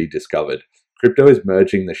to be discovered. Crypto is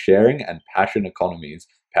merging the sharing and passion economies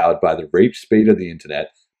powered by the reach speed of the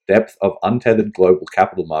internet, depth of untethered global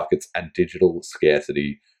capital markets, and digital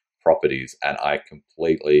scarcity properties." And I'm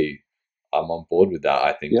on board with that.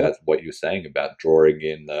 I think that's what you're saying about drawing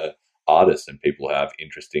in the artists and people who have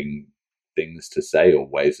interesting things to say or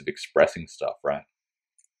ways of expressing stuff, right?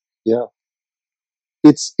 Yeah.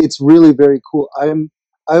 It's really very cool.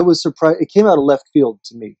 I was surprised. It came out of left field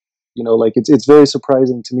to me. Like, it's very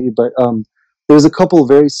surprising to me, but there's a couple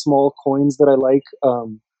very small coins that I like.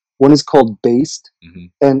 One is called Based,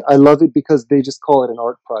 and I love it because they just call it an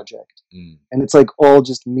art project. And it's like all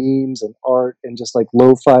just memes and art and just like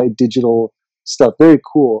lo-fi digital stuff. Very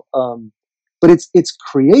cool. But it's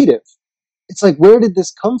creative. It's like, where did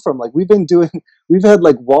this come from? Like, we've had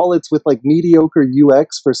like wallets with like mediocre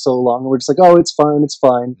UX for so long. And we're just like, oh, it's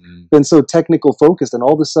fine. Been so technical focused. And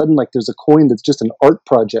all of a sudden, like, there's a coin that's just an art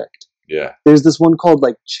project. Yeah. There's this one called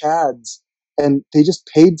like Chads, and they just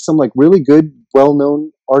paid some like really good,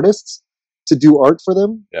 well-known artists to do art for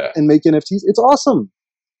them and make NFTs. It's awesome.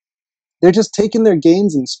 They're just taking their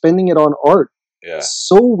gains and spending it on art. Yeah. It's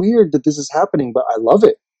so weird that this is happening, but I love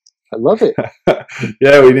it.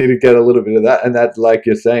 Yeah, we need to get a little bit of that. And that, like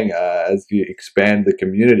you're saying, as you expand the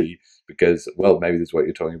community, because, well, maybe this is what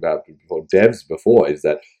you're talking about for devs before, is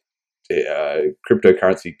that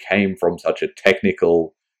cryptocurrency came from such a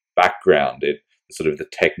technical background. Sort of the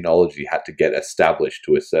technology had to get established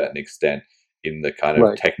to a certain extent in the kind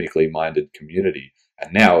of technically minded community.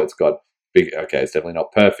 And now it's got it's definitely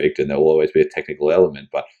not perfect, and there will always be a technical element,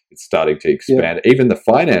 but it's starting to expand. Even the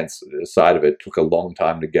finance side of it took a long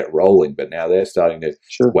time to get rolling, but now they're starting to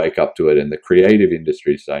wake up to it, and the creative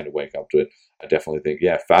industry is starting to wake up to it. I definitely think,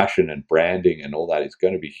 fashion and branding and all that is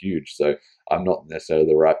going to be huge. So I'm not necessarily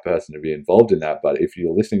the right person to be involved in that, but if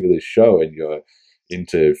you're listening to this show and you're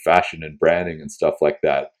into fashion and branding and stuff like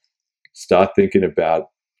that, start thinking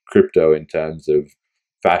about crypto in terms of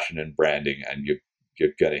fashion and branding, and you're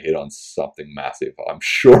going to hit on something massive. I'm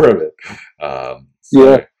sure of it.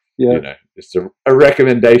 Just a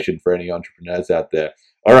recommendation for any entrepreneurs out there.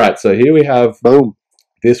 All right, so here we have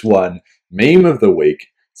this one, meme of the week.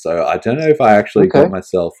 So I don't know if I actually got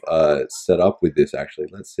myself set up with this. Actually,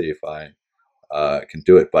 let's see if I can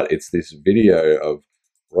do it. But it's this video of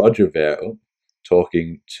Roger Ver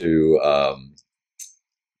talking to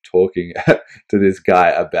talking to this guy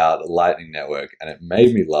about Lightning Network, and it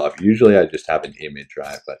made me laugh. Usually I just have an image,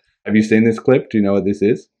 right? But have you seen this clip? Do you know what this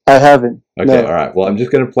is? I haven't. Okay, No. all right. Well, I'm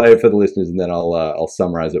just going to play it for the listeners, and then I'll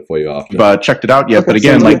summarize it for you after. Checked it out yet, but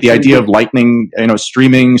again, like the idea of Lightning,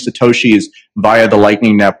 streaming Satoshis via the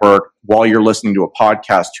Lightning Network while you're listening to a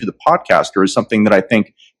podcast to the podcaster is something that I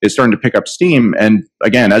think is starting to pick up steam. And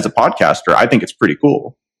again, as a podcaster, I think it's pretty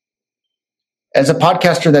cool. As a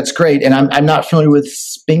podcaster, that's great. And I'm not familiar with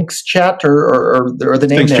Sphinx Chat or the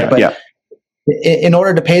name Sphinx there, Chat, but yeah. In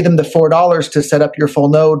order to pay them the $4 to set up your full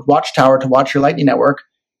node watchtower to watch your Lightning Network,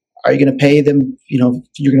 are you going to pay them, you're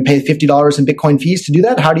going to pay $50 in Bitcoin fees to do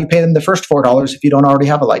that? How do you pay them the first $4 if you don't already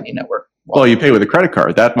have a Lightning Network? Well, you pay with a credit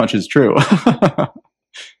card. That much is true.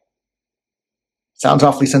 Sounds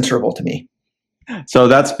awfully censorable to me. So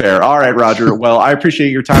that's fair. All right, Roger. Well, I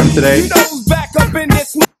appreciate your time today.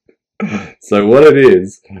 So what it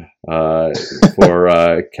is,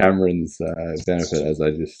 for Cameron's benefit, as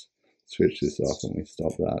I just switch this off and we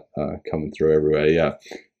stop that coming through everywhere,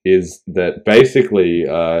 is that basically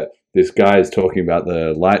this guy is talking about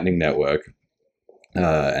the Lightning Network,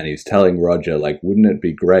 and he's telling Roger, like, wouldn't it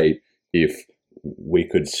be great if we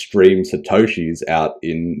could stream Satoshis out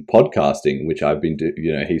in podcasting, which I've been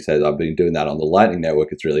he says, I've been doing that on the Lightning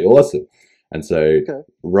Network. It's really awesome. And so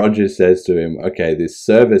Roger says to him, okay, this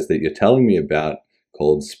service that you're telling me about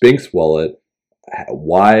called Sphinx Wallet,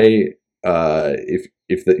 why,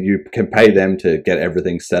 if that you can pay them to get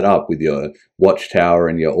everything set up with your watchtower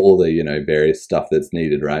and your all the various stuff that's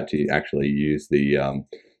needed, right, to actually use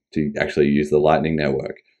the Lightning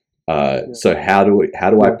Network. So how do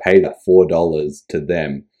I pay that $4 to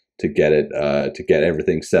them to get it to get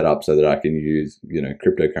everything set up so that I can use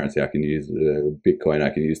cryptocurrency, I can use Bitcoin,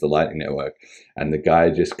 I can use the Lightning Network? And the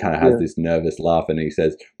guy just kind of has this nervous laugh, and he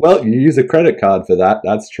says, "Well, you use a credit card for that.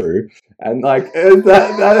 That's true." And like that's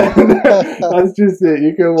just it.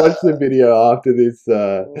 You can watch the video after this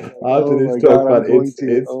talk, but it's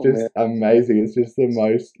just amazing. It's just the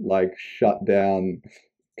most like shut down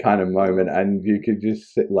kind of moment, and you could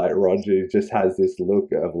just sit, like, Roger just has this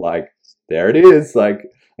look of like, there it is, like,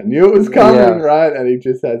 I knew it was coming, right? And he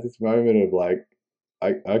just has this moment of like,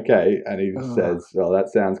 okay, and he says, well, that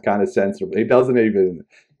sounds kind of sensible. He doesn't even,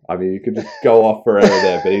 I mean, you could just go off forever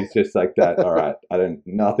there, but he's just like that. All right,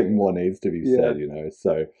 nothing more needs to be said,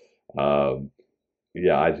 So,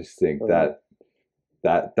 I just think that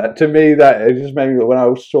to me, that it just made me, when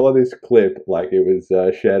I saw this clip, like, it was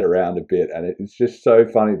shared around a bit, and it's just so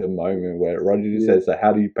funny, the moment where Roger just says, so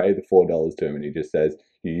how do you pay the $4 to him? And he just says,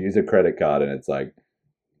 you use a credit card, and it's like,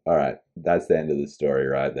 all right, that's the end of the story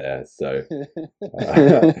right there. So I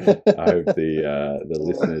hope the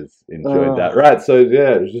listeners enjoyed that. Right, so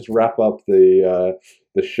just wrap up the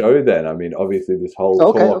show then. I mean, obviously this whole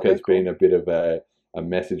talk has been a bit of a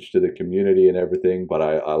message to the community and everything, but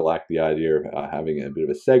I like the idea of having a bit of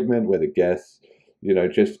a segment where the guests,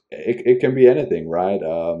 just it can be anything, right?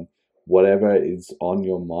 Whatever is on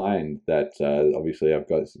your mind. That obviously I've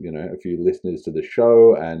got a few listeners to the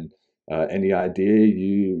show, and any idea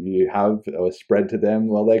you have or spread to them,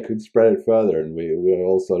 well, they could spread it further, and we're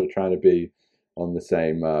all sort of trying to be on the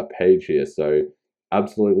same page here. So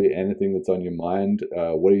absolutely anything that's on your mind.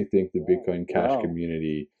 What do you think the Bitcoin Cash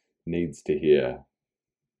community needs to hear?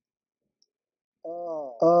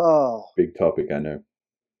 Big topic, I know.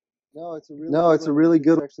 No, it's a really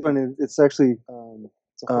good one. It's actually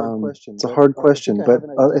it's a hard question, but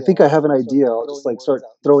I think I have an idea. I'll just like start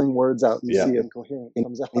throwing words out and see if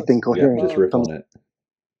anything coherent just riff on it.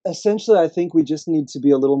 Essentially, I think we just need to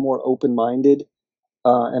be a little more open-minded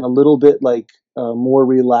and a little bit more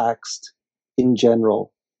relaxed in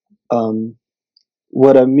general.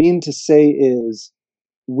 What I mean to say is,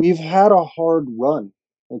 we've had a hard run.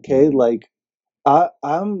 Okay, like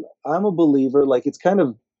I'm a believer. Like, it's kind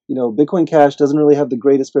of, Bitcoin Cash doesn't really have the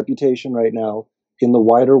greatest reputation right now in the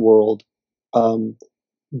wider world,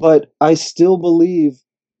 but I still believe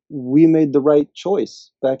we made the right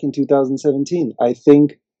choice back in 2017. I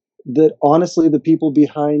think that honestly, the people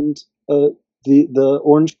behind the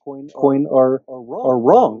orange coin are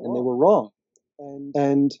wrong, and they were wrong.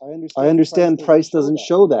 And I understand price doesn't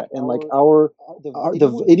show that, and like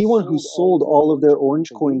anyone who sold all of their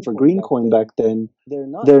orange coin for green coin back then,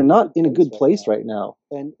 they're not in a good place right now,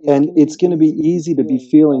 and it's going to be easy to be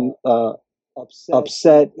feeling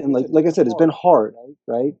upset, and like I said, it's been hard,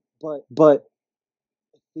 right? But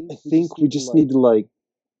I think we just need to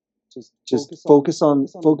just focus on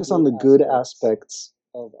the good aspects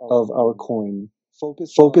of our coin.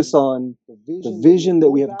 Focus on the vision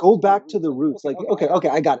that we have. Go back to the roots. Like, okay,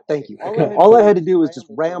 I got it. Thank you. All I had to do was just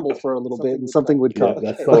ramble for a little bit, and something would come.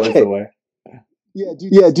 Yeah, that's always the way.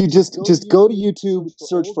 Yeah, dude, just go to YouTube,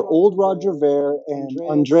 search for old Roger Ver and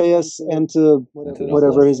Andreas Ante,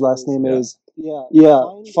 whatever his last name is. Yeah,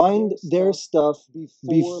 find their stuff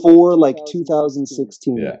before like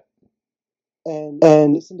 2016. Yeah.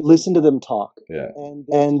 And listen to them talk. Yeah.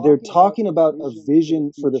 And they're talking about a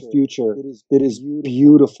vision for the future that is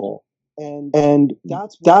beautiful. And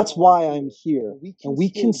that's why I'm here. And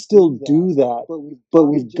we can still do that, but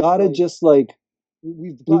we've got to just like,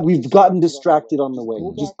 we've gotten distracted on the way.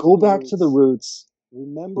 Just go back to the roots.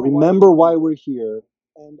 Remember why we're here.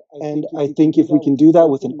 And I think if we can do that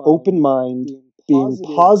with an open mind, being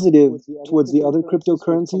positive towards the other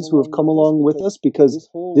cryptocurrencies who have come along with us, because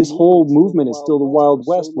this whole movement is still the Wild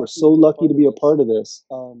West. We're so lucky to be a part of this.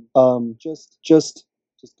 Just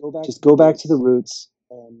go back to the roots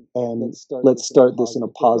and let's start this in a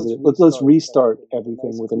positive. Let's restart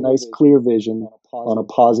everything with a nice, clear vision on a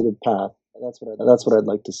positive path. That's what I'd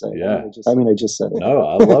like to say. Yeah. I mean, I just said it. No,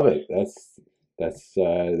 I love it.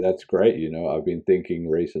 That's great. You know, I've been thinking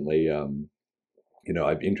recently. You know,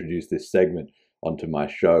 I've introduced this segment onto my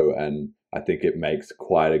show, and I think it makes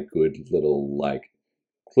quite a good little like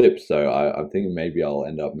clip. So I'm thinking maybe I'll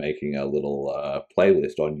end up making a little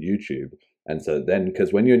playlist on YouTube. And so then,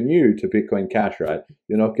 because when you're new to Bitcoin Cash, right,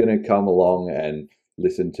 you're not going to come along and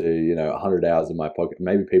listen to, you know, 100 hours of my podcast.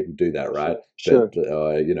 Maybe people do that, right? Sure. But,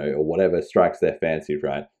 you know, or whatever strikes their fancy,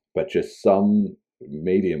 right? But just some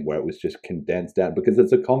medium where it was just condensed down, because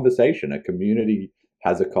it's a conversation. A community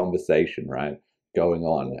has a conversation, right, going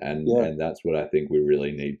on. And that's what I think we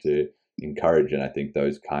really need to encourage. And I think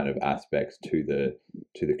those kind of aspects to the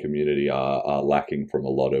community are lacking from a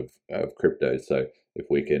lot of crypto. So if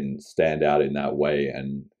we can stand out in that way,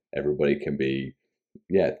 and everybody can be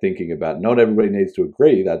thinking about, not everybody needs to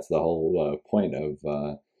agree, that's the whole point of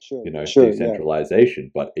decentralization,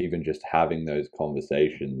 but even just having those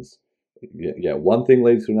conversations, one thing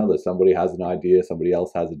leads to another. Somebody has an idea, somebody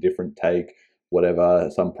else has a different take, whatever,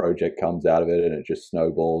 some project comes out of it, and it just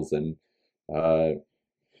snowballs. And there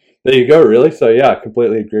you go, really. So I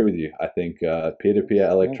completely agree with you. I think peer-to-peer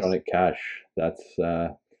electronic cash, that's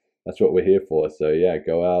what we're here for. So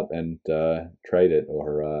go out and trade it,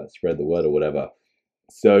 or spread the word, or whatever.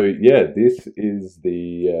 So this is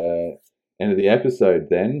the end of the episode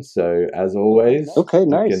then. So as always, okay,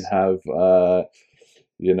 nice. You can have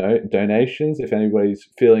donations. If anybody's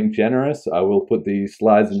feeling generous, I will put the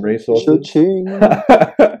slides and resources.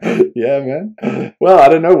 Yeah, man. Well, I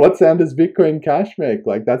don't know, what sound does Bitcoin Cash make?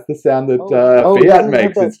 Like, that's the sound that fiat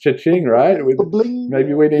makes. It's cha-ching, right?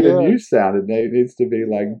 Maybe we need a new sound. It needs to be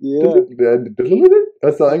like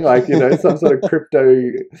or something, like, some sort of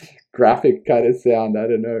crypto graphic kind of sound. I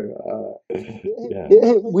don't know.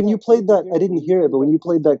 When you played that, I didn't hear it, but when you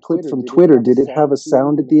played that clip from Twitter, did it have a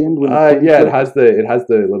sound at the end? It has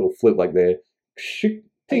the little flip, like the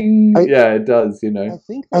ding. It does. I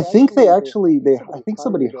think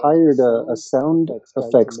somebody hired a sound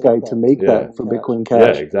effects guy to make that for Bitcoin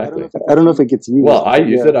Cash. Yeah, exactly. I don't know if it gets used. Well, I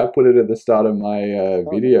use it. I put it at the start of my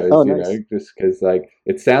videos. Nice. Just because like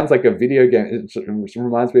it sounds like a video game. It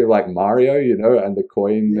reminds me of like Mario, and the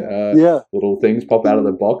coin little things pop out of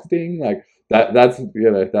the box thing. Like that's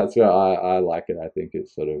where I like it. I think it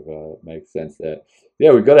sort of makes sense there.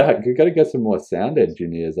 Yeah, we've got to get some more sound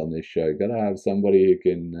engineers on this show. Got to have somebody who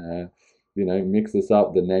can, mix this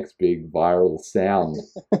up, the next big viral sound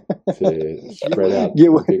to spread out.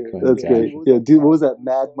 Bitcoin that's Cash. great. Yeah, dude, what was that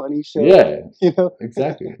Mad Money show? Yeah,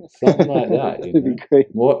 exactly, something like that. It'd be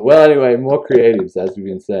great. More creatives, as we've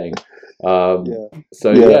been saying.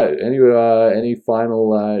 Anyway, any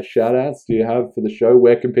final shout outs do you have for the show?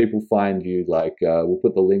 Where can people find you? Like, we'll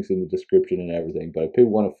put the links in the description and everything. But if people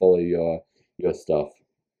want to follow your stuff.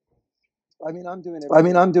 I mean, I'm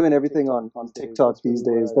doing everything on TikTok these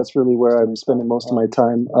days. That's really where I'm spending most of my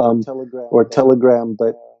time, or Telegram.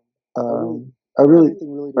 But I don't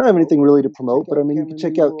have anything really to promote. But I mean, you can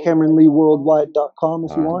check out CameronLeeWorldwide.com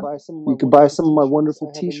if you want. You can buy some of my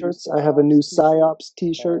wonderful T-shirts. I have a new PsyOps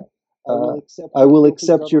T-shirt. I will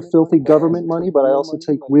accept your filthy government money, but I also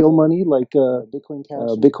take real money, like Bitcoin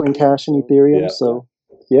Cash and Ethereum. So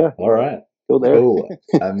all right. Go there. Cool.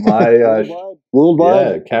 And my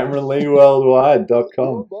worldwide.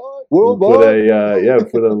 CameronLeeWorldwide.com. We'll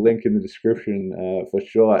put a link in the description for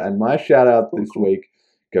sure. And my shout out this week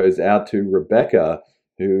goes out to Rebecca,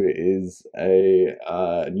 who is a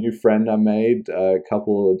new friend I made a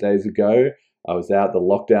couple of days ago. I was out, the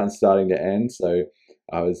lockdown starting to end, so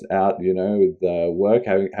I was out, with work,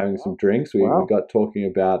 having some drinks. We got talking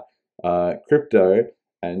about crypto,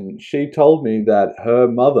 and she told me that her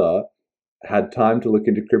mother had time to look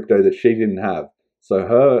into crypto that she didn't have. So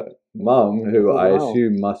her mum, who Oh, I wow.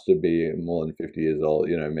 assume must have been more than 50 years old,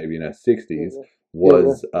 maybe in her 60s, Yeah.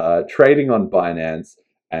 was trading on Binance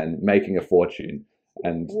and making a fortune.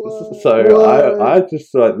 And What? so I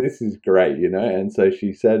just thought, this is great, and so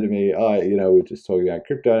she said to me, we're just talking about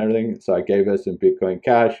crypto and everything. So I gave her some Bitcoin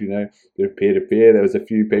Cash, bit of peer-to-peer. There was a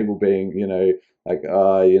few people being, like,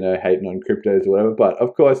 hating on cryptos or whatever. But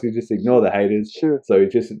of course, you just ignore the haters. Sure. So we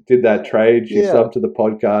just did that trade. She Yeah. subbed to the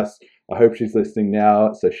podcast. I hope she's listening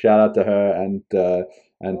now. So shout out to her and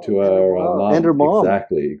to her mom. And her mom.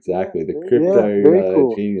 Exactly. The crypto very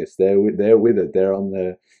cool. genius. They're with it. They're on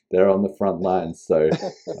the front lines. So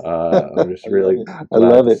I'm just really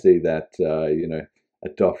glad to see that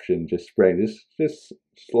adoption just spreading, just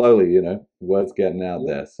slowly. Word's getting out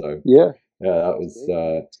there. So yeah, that was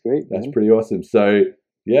great. That's pretty awesome. So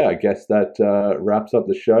yeah, I guess that wraps up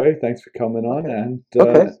the show. Thanks for coming on. And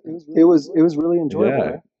it was really enjoyable.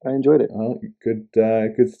 Yeah. I enjoyed it. Well,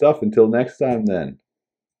 good stuff. Until next time, then.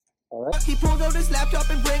 All right. He pulled out his laptop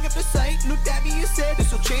and bring up the site, looked at me and said, this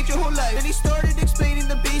will change your whole life. Then he started explaining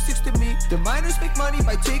the basics to me. The miners make money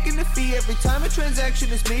by taking a fee every time a transaction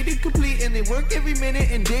is made incomplete, and they work every minute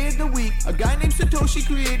and day of the week. A guy named Satoshi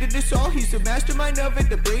created this all. He's the mastermind of it,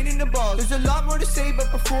 the brain and the balls. There's a lot more to say, but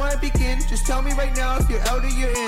before I begin, just tell me right now if you're out or you're in.